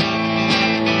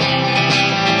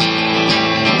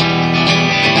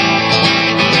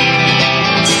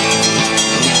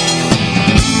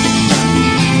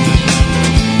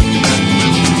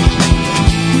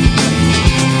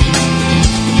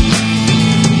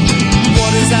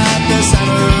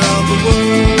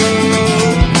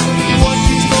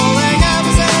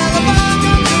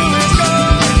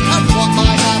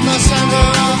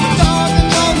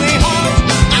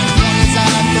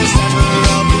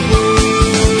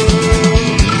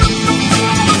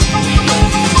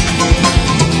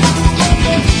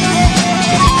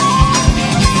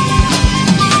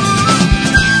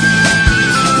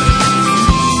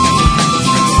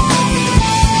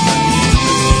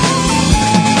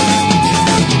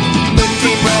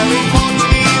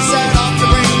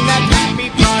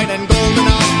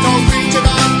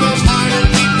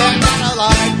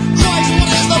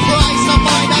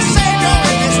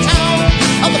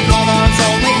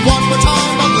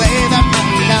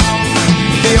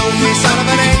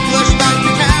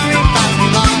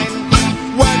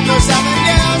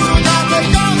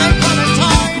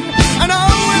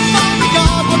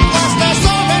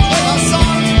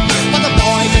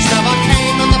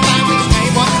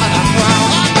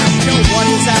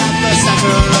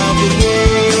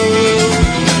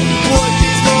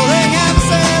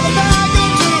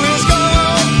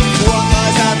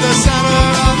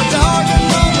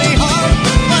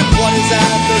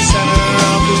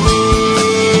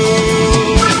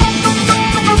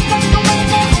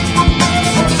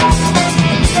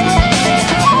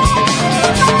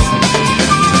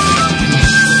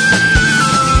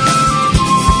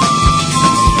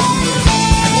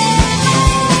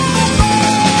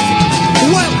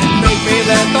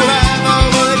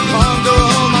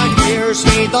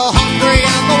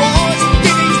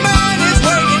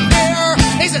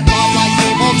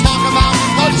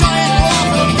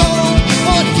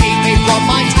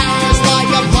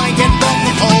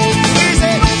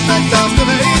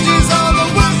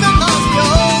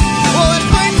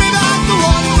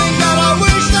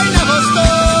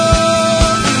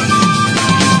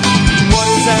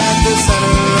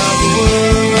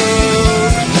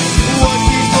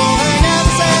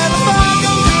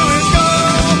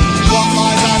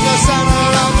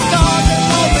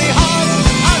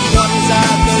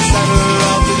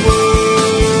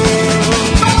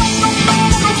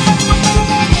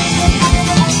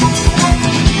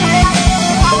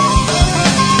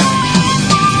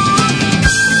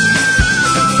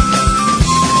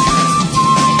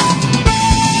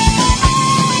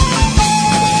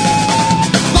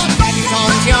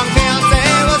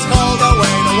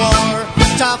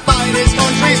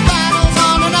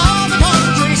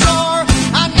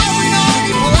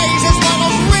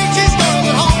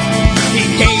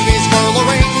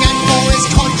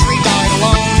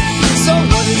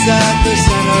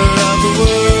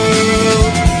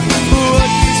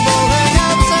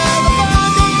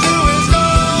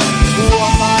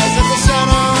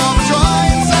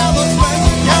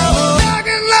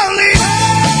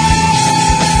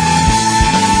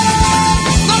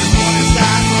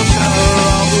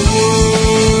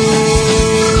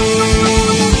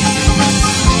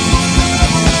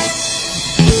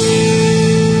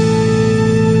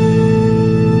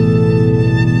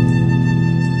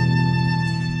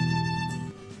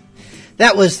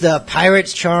 That was the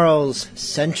Pirates Charles,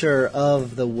 Center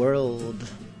of the World.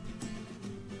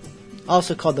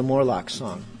 Also called the Morlock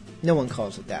song. No one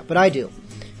calls it that, but I do.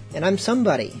 And I'm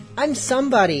somebody. I'm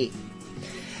somebody.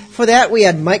 For that, we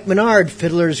had Mike Menard,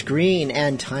 Fiddler's Green,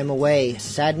 and Time Away.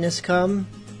 Sadness come,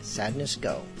 sadness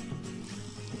go.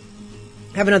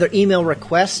 Have another email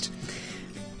request.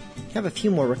 Have a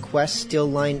few more requests still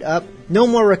lined up. No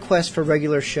more requests for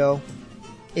regular show.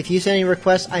 If you send any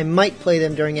requests, I might play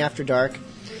them during After Dark.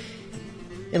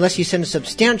 Unless you send a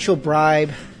substantial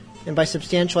bribe. And by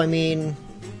substantial, I mean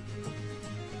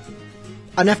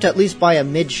enough to at least buy a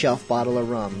mid-shelf bottle of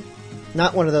rum.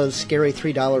 Not one of those scary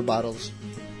 $3 bottles.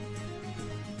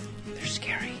 They're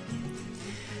scary.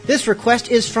 This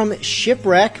request is from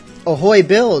Shipwreck. Ahoy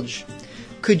Bilge.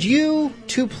 Could you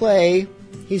two play...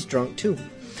 He's drunk too.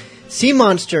 Sea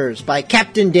Monsters by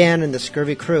Captain Dan and the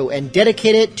Scurvy Crew and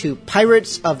dedicate it to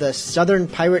Pirates of the Southern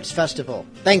Pirates Festival.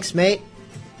 Thanks, mate.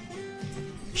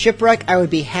 Shipwreck, I would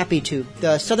be happy to.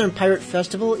 The Southern Pirate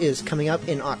Festival is coming up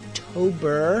in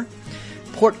October.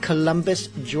 Port Columbus,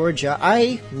 Georgia.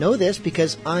 I know this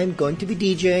because I'm going to be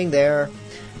DJing there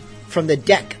from the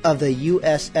deck of the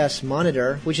USS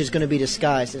Monitor, which is going to be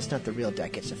disguised. It's not the real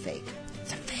deck, it's a fake.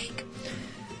 It's a fake.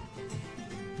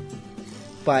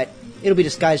 But it'll be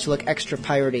disguised to look extra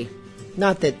piratey.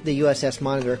 Not that the USS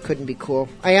Monitor couldn't be cool.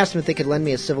 I asked them if they could lend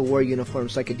me a Civil War uniform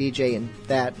so I could DJ in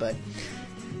that, but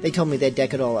they told me they'd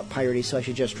deck it all up piratey, so I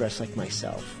should just dress like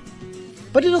myself.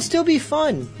 But it'll still be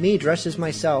fun. Me dressed as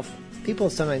myself. People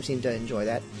sometimes seem to enjoy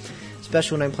that,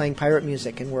 especially when I'm playing pirate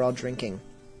music and we're all drinking.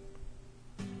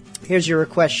 Here's your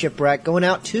request, Shipwreck, going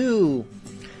out to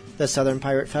the Southern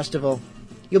Pirate Festival.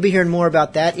 You'll be hearing more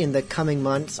about that in the coming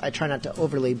months. I try not to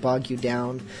overly bog you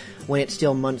down when it's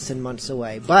still months and months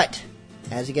away. But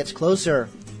as it gets closer,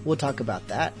 we'll talk about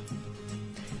that,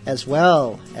 as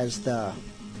well as the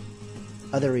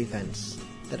other events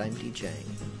that I'm DJing,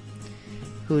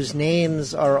 whose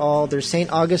names are all... There's St.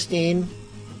 Augustine,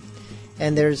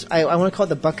 and there's... I want to call it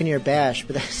the Buccaneer Bash,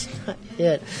 but that's not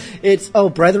it. It's...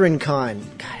 Brethren Con.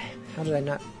 God, how did I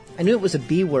not... I knew it was a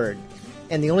B word.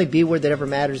 And the only B word that ever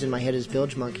matters in my head is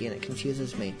Bilge Monkey, and it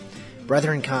confuses me.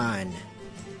 Brethren Con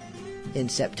in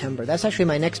September. That's actually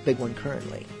my next big one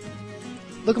currently.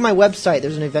 Look at my website.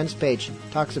 There's an events page.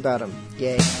 Talks about them.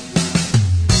 Yay.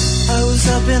 I was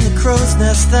up in the crow's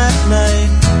nest that night.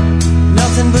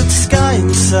 Nothing but the sky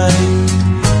in sight.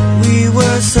 We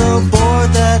were so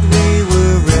bored that we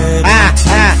were ready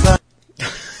to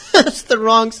fly. That's the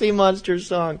wrong Sea Monster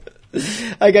song.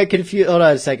 I got confused. Hold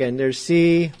on a second. There's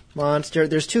Sea Monster.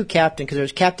 There's two Captain, because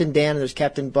there's Captain Dan and there's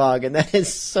Captain Bog, and that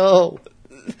is so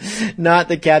not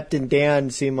the Captain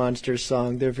Dan Sea Monster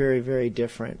song. They're very, very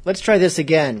different. Let's try this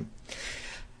again.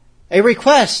 A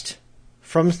request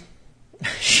from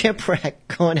Shipwreck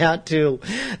going out to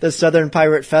the Southern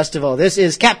Pirate Festival. This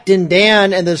is Captain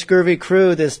Dan and the Scurvy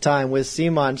Crew this time with Sea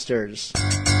Monsters.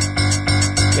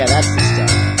 Yeah, that's the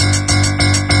stuff.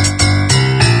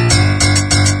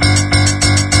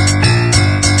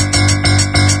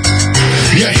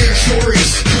 You hear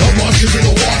stories of monsters in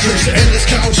the waters, endless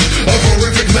counts of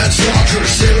horrific manslaughter.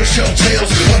 Sailors tell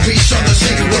tales of beasts on the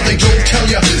sea. What they don't tell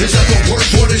you is that the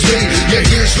worst one is me. You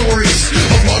hear stories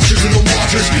of monsters in the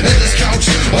waters, endless counts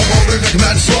of horrific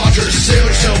manslaughter.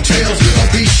 Sailors tell tales of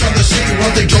beasts on the sea.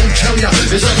 What they don't tell you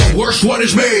is that the worst one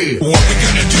is me. What we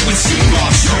gonna do with sea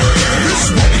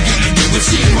monsters? What we gonna do with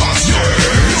sea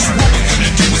monsters? What we gonna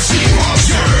do with sea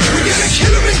monsters? We're gonna kill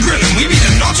them and grill them. We be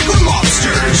the nautical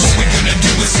monsters. What we gonna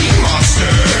do with sea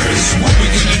monsters? What we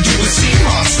gonna do with sea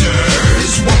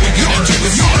monsters? What we gonna do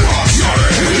with sea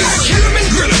monsters? We're gonna kill them and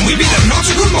grill them. We be the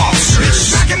nautical monsters.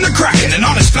 Smacking the kraken and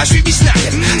on his flesh we be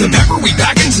snacking. The pepper we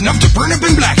packin's enough to burn up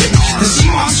and blacken. The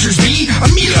sea monsters be a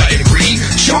meal I agree.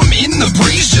 Chum in the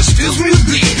breeze just fills me with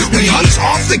glee. We hunt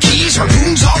off the keys,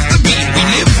 harpoons off the beam. We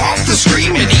live off the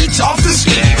scream and eat off the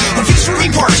skin. A feast for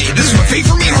me party, this is my fate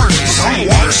for me hearties. On the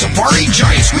water safari,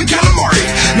 giant squid calamari.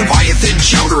 Leviathan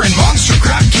chowder and monster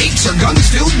crab cakes. Our guns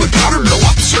filled with powder, blow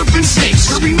up serpent snakes.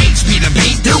 Scurvy mates be the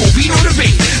bait, there will be no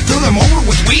debate. Throw them over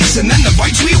with weights and then the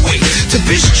bites we await. To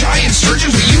fish giant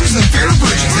sturgeons, we use them fair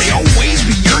virgins. They always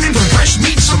be yearning for fresh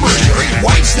meat submersion. Great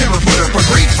whites never put up a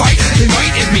great fight. They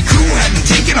might if me crew hadn't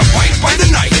taken a bite by the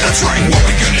night. That's right. What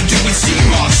we gonna do with sea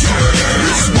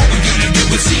monsters? What we gonna do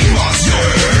with sea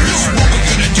monsters? What we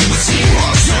gonna do with sea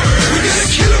monsters? We're gonna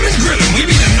kill them and grill them. We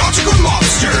be the nautical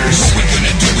monsters. What we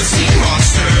gonna do with sea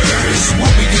monsters?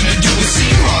 What we gonna do with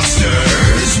sea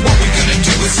monsters? What we gonna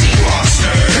do with sea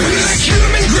monsters? We're gonna kill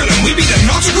them and grill them. We be the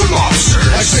nautical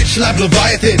monsters. I say Slap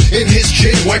Leviathan in his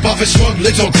chin, wipe off his smug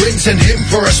little grin, send him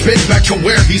for a spin back to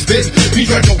where he's been. He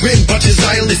tried to win, but his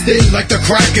eye is thin like the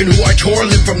Kraken, who I tore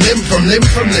limb from limb, from limb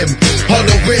from limb. On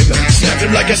the rim, snapped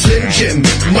him like a Slim Jim,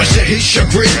 much to his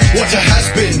chagrin. What's a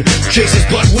has-been, chases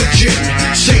blood with gin.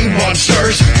 Same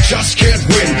monsters, just can't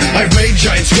win. I've made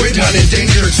giant squid an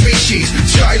endangered species.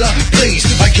 Skyla, please,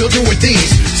 I killed you with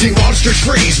these. See monsters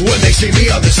freeze when they see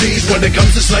me on the seas. When it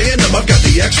comes to slaying them, I've got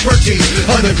the expertise.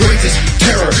 I'm the greatest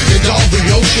terror in all the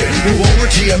ocean. Move over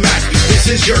Tiamat, this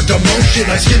is your demotion.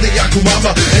 I skin the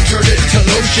Yakumama and turn it to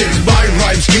lotion. My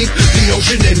rhymes keep the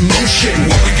ocean in motion.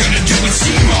 What we gonna do with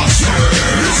sea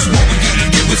monsters? What we gonna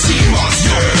do with sea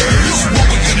monsters? What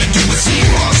we gonna do with sea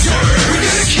monsters? We're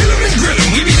gonna kill them and grill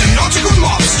them, we be the nautical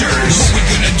lobsters. What we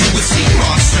gonna do with sea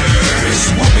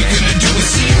monsters? What we gonna do with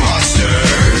sea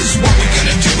monsters? What we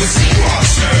gonna do with sea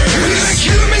monsters? We're gonna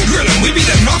kill them and grill them, we be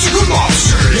the nautical lobsters.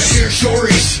 You hear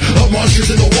stories of monsters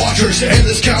in the waters,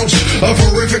 endless counts of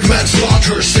horrific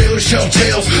manslaughter. Sailors tell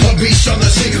tales of beasts on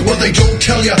the sea. What they don't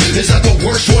tell you is that the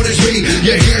worst one is me.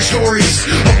 You hear stories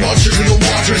of monsters in the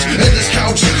waters, endless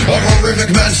counts of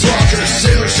horrific manslaughter.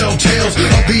 Sailors tell tales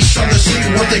of beasts on the sea.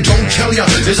 What they don't tell you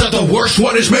is that the worst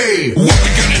one is me. What we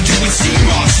gonna do with sea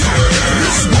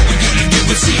monsters? What we gonna do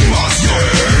with sea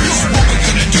monsters? What we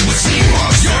gonna do with sea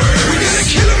monsters? We're gonna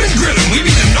kill them and grill them, we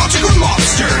be the nautical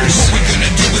lobsters. What we gonna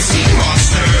do with sea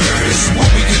monsters? What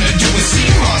we gonna do with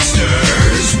sea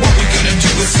monsters? What we gonna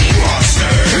do with sea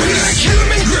monsters? We're gonna kill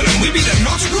them and grill them, we be the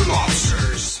nautical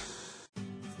lobsters.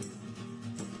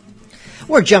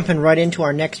 We're jumping right into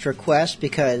our next request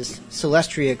because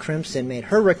Celestria Crimson made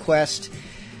her request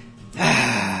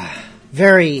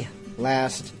very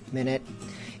last minute.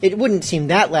 It wouldn't seem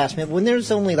that last minute. When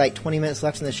there's only like 20 minutes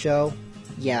left in the show,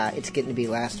 yeah, it's getting to be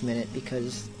last minute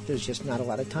because there's just not a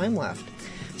lot of time left.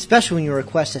 Especially when you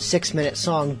request a 6-minute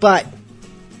song. But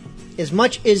as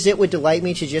much as it would delight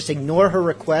me to just ignore her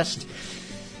request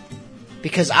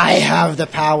because I have the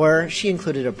power, she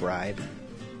included a bribe.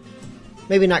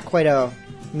 Maybe not quite a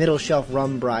middle shelf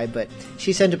rum bribe, but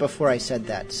she sent it before I said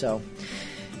that. So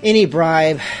any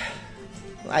bribe,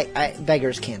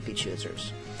 beggars can't be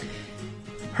choosers.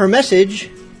 Her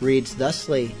message reads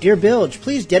thusly: Dear Bilge,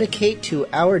 please dedicate to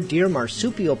our dear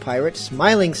marsupial pirate,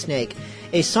 Smiling Snake,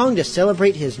 a song to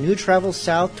celebrate his new travels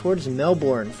south towards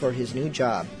Melbourne for his new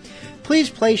job. Please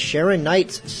play Sharon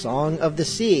Knight's Song of the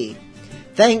Sea.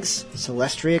 Thanks,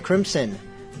 Celestria Crimson,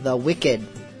 the Wicked.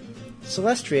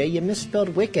 Celestria, you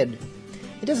misspelled wicked.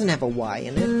 It doesn't have a Y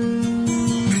in it.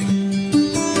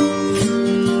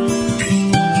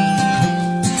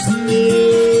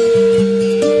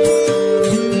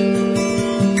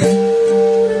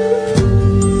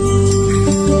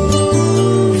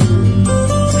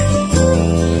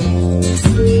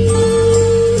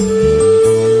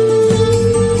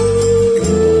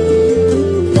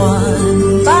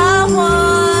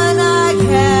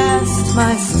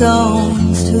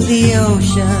 Stones to the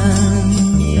ocean.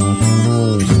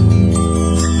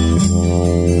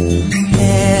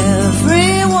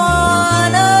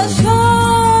 Everyone a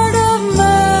shard of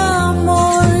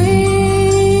memory.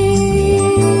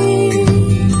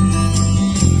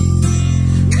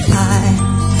 I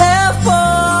have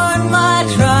borne my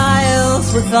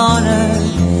trials with honor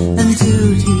and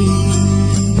duty.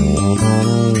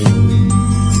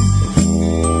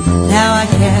 Now I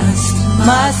cast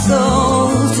my soul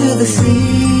to the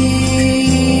sea.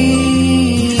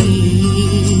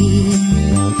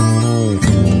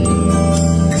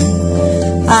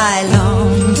 I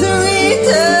long to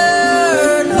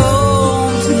return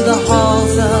home to the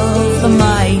halls of the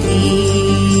mighty,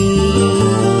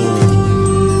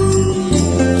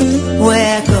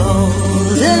 where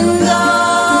golden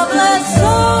goblets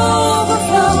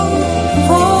overflow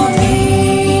for me,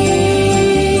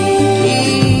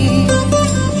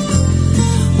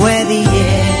 where the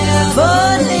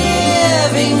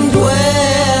ever-living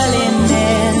dwell in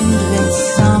endless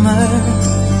summer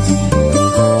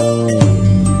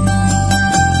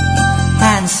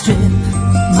and strip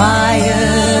my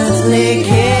earthly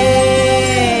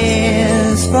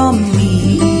cares from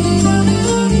me.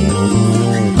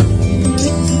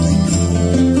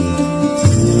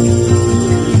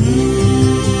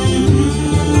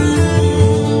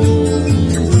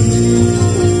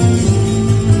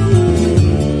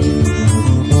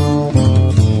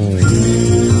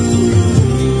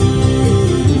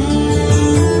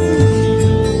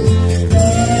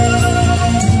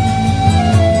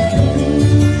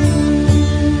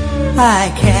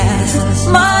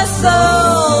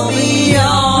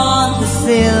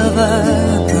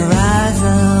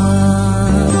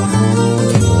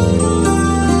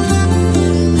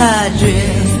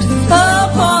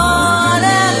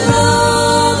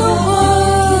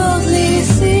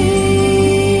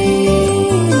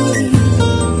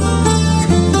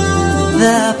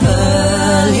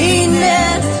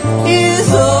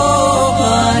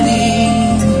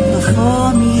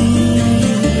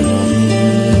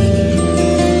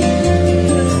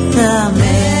 the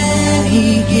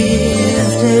many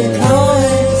gifted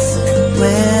poets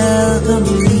welcome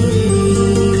me.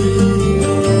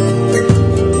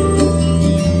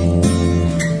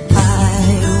 I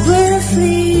wear a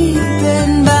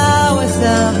sleeping bowers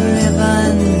of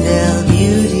Rivendell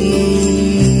beauty,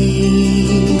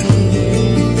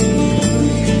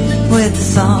 with the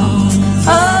song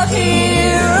of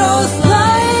heroes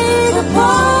played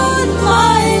upon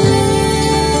my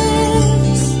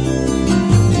lips.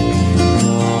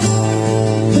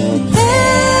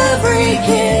 Every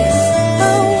kiss a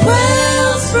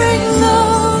wellspring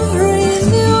of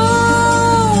renewal.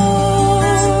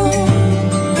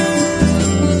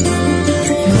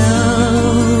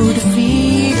 No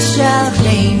defeat shall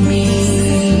claim me.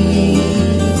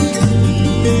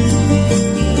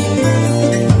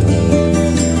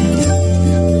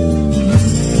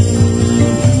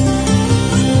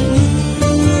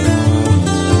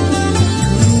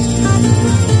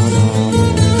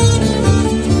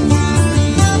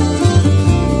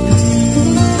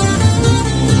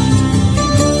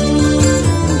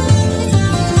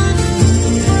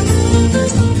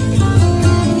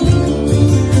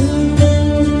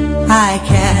 I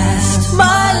cast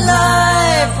my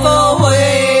life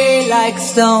away like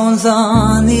stones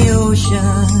on the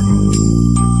ocean.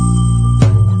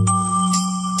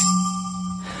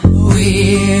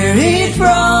 Wearied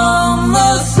from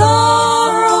the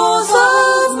sorrows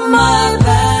of my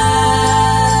past,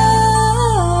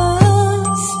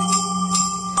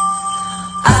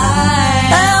 I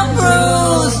am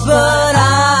bruised, but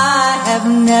I have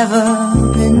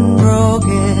never been broken.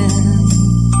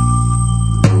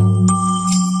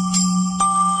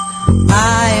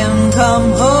 I am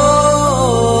come home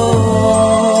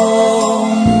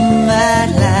at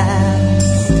last.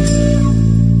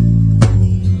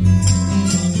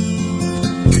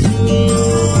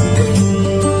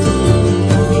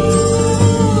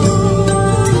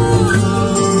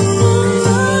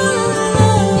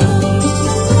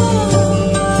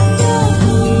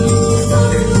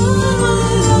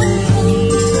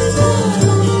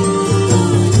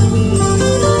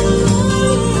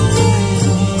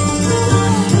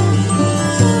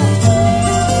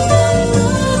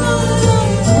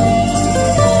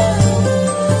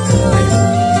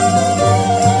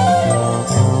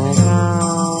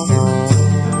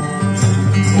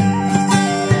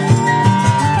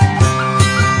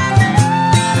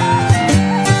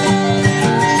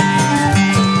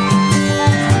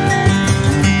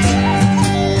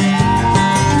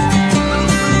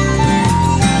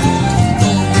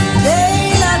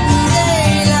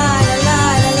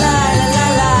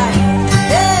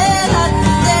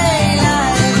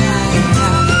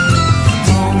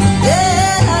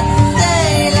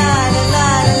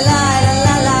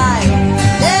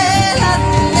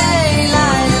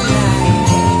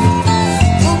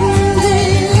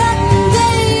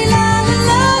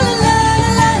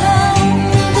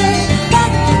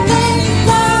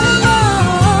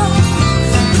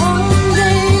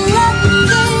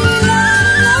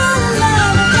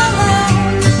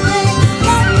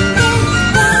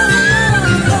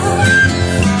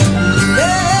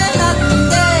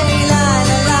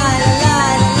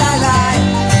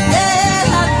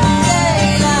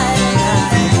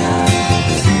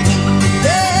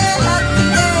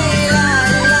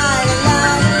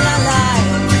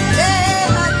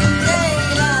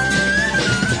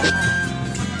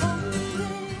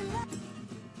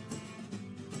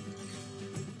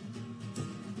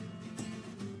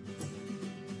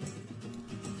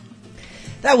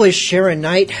 That was Sharon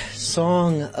Knight,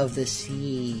 Song of the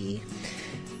Sea.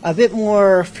 A bit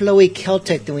more flowy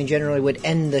Celtic than we generally would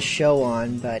end the show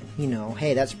on, but, you know,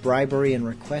 hey, that's bribery and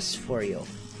requests for you.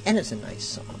 And it's a nice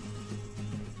song.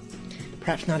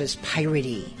 Perhaps not as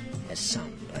piratey as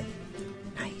some, but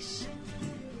nice.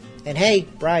 And hey,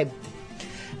 bribe.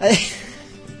 I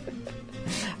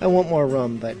want more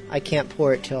rum, but I can't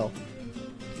pour it till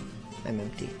I'm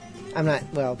empty. I'm not,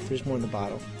 well, there's more in the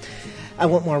bottle. I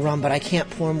want more rum, but I can't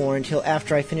pour more until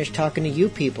after I finish talking to you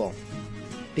people,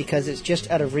 because it's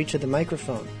just out of reach of the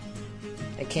microphone.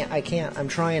 I can't. I'm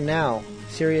trying now,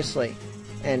 seriously.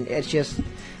 And it's just,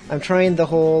 I'm trying the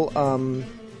whole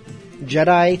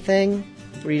Jedi thing,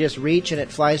 where you just reach and it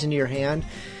flies into your hand,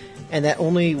 and that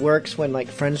only works when, like,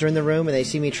 friends are in the room and they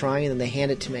see me trying and then they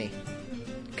hand it to me,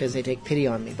 because they take pity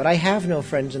on me. But I have no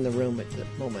friends in the room at the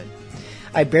moment.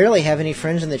 I barely have any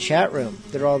friends in the chat room.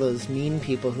 They're all those mean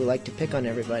people who like to pick on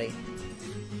everybody.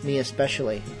 Me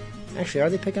especially. Actually, are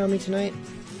they picking on me tonight?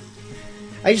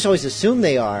 I just always assume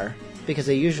they are, because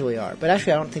they usually are. But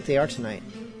actually, I don't think they are tonight.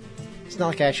 It's not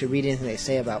like I actually read anything they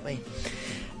say about me.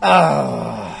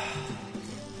 Oh.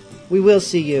 We will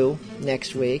see you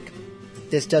next week.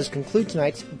 This does conclude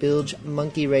tonight's Bilge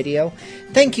Monkey Radio.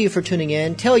 Thank you for tuning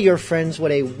in. Tell your friends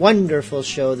what a wonderful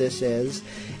show this is,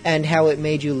 and how it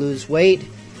made you lose weight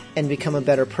and become a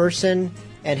better person,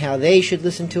 and how they should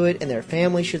listen to it, and their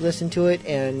family should listen to it,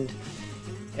 and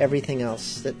everything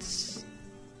else that's...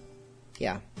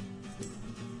 yeah.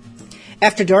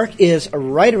 After Dark is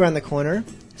right around the corner.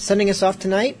 Sending us off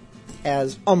tonight,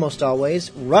 as almost always,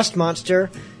 Rust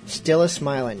Monster, Still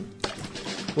A-Smilin'.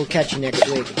 We'll catch you next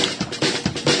week.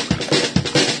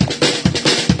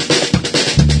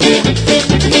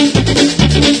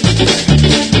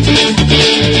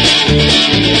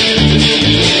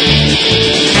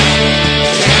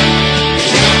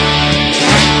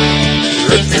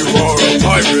 If you are a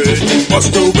pirate, you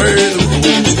must obey the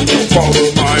rules. Don't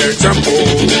follow my example,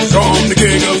 'cause I'm the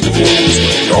king of fools.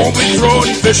 Don't be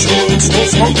throwing fish hooks, don't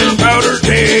smoke your powder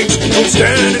kegs. Don't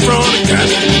stand in front of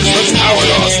cannons, that's how I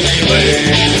lost my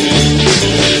leg.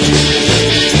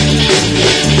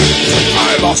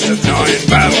 I lost a 9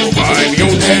 battle by my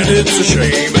own hand, it's a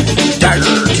shame.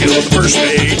 Dagger killed the first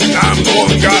mate, I'm the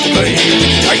one got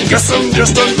blamed. I guess I'm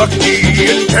just unlucky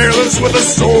and careless with a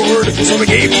sword, so they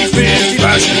gave me 50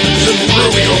 lashes and threw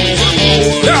me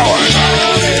overboard. Now I'm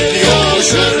out in the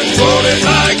ocean, floating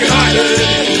like an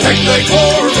island. Technic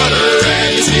for a rudder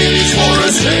and skis for a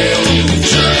sail.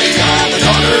 Surely I'm a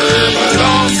gunner, but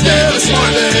I'm still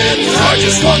smiling. I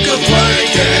just walk a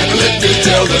plank and live to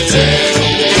tell the tale.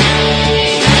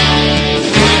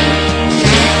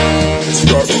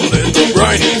 Struggled into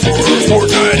grinding for a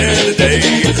fortnight and a day.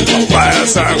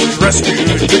 Alas, I was rescued,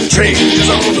 good changes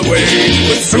on the way.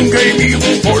 But soon came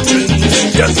evil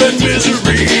fortunes, death and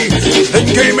misery. Then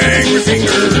came angry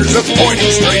fingers,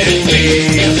 pointing straight at me.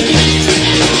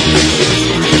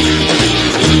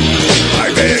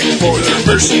 I begged for their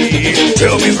mercy,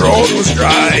 till me throat was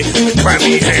dry.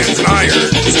 Clammy hands and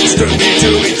irons stood me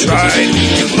till we tried.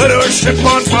 You lit our ship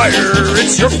on fire,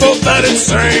 it's your fault that it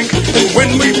sank. And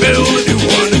when we build a new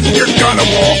one, you're gonna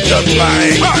walk the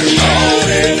plank. I'm out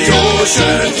in the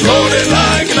ocean, floating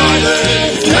like an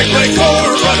island. Technic for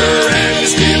a rudder and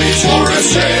skillies for a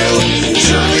sail.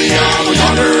 Surely I'm a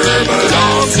gunner, but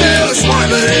I'm still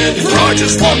smiling. For I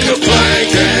just walk the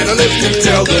plank and I live to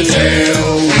tell the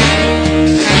tale.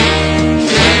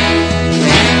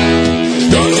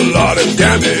 Done a lot of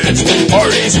damage,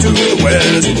 parties to the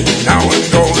west. Now I'm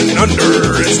going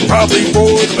under, it's probably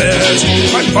for the best.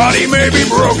 My body may be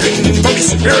broken, but my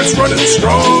spirit's running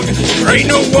strong. There ain't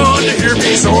no one to hear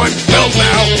me, so I'm belting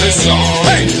out this song.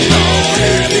 Hey! Out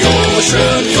in the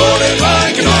ocean, floating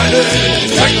like an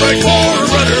island. Technic for a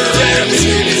rudder and the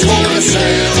skis for a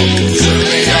sail.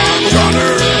 Surely I'm a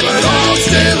gunner, but I'm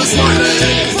still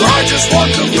smiling. For I just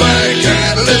walk the plank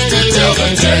and live to tell the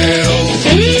tale.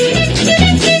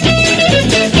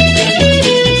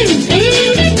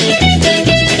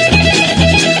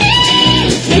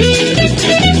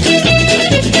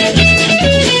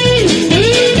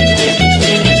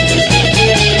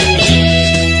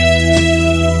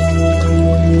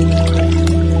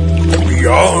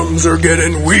 Are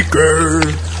getting weaker.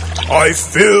 I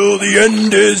feel the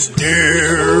end is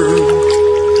near.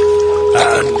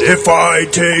 And if I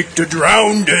take to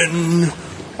drowning,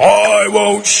 I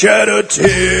won't shed a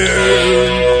tear.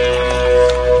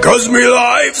 'Cause me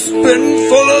life's been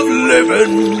full of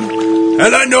living,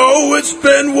 and I know it's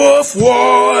been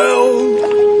worthwhile.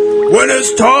 When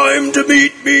it's time to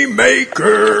meet me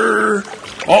maker,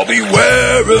 I'll be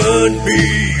wearing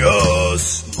me a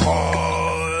smile.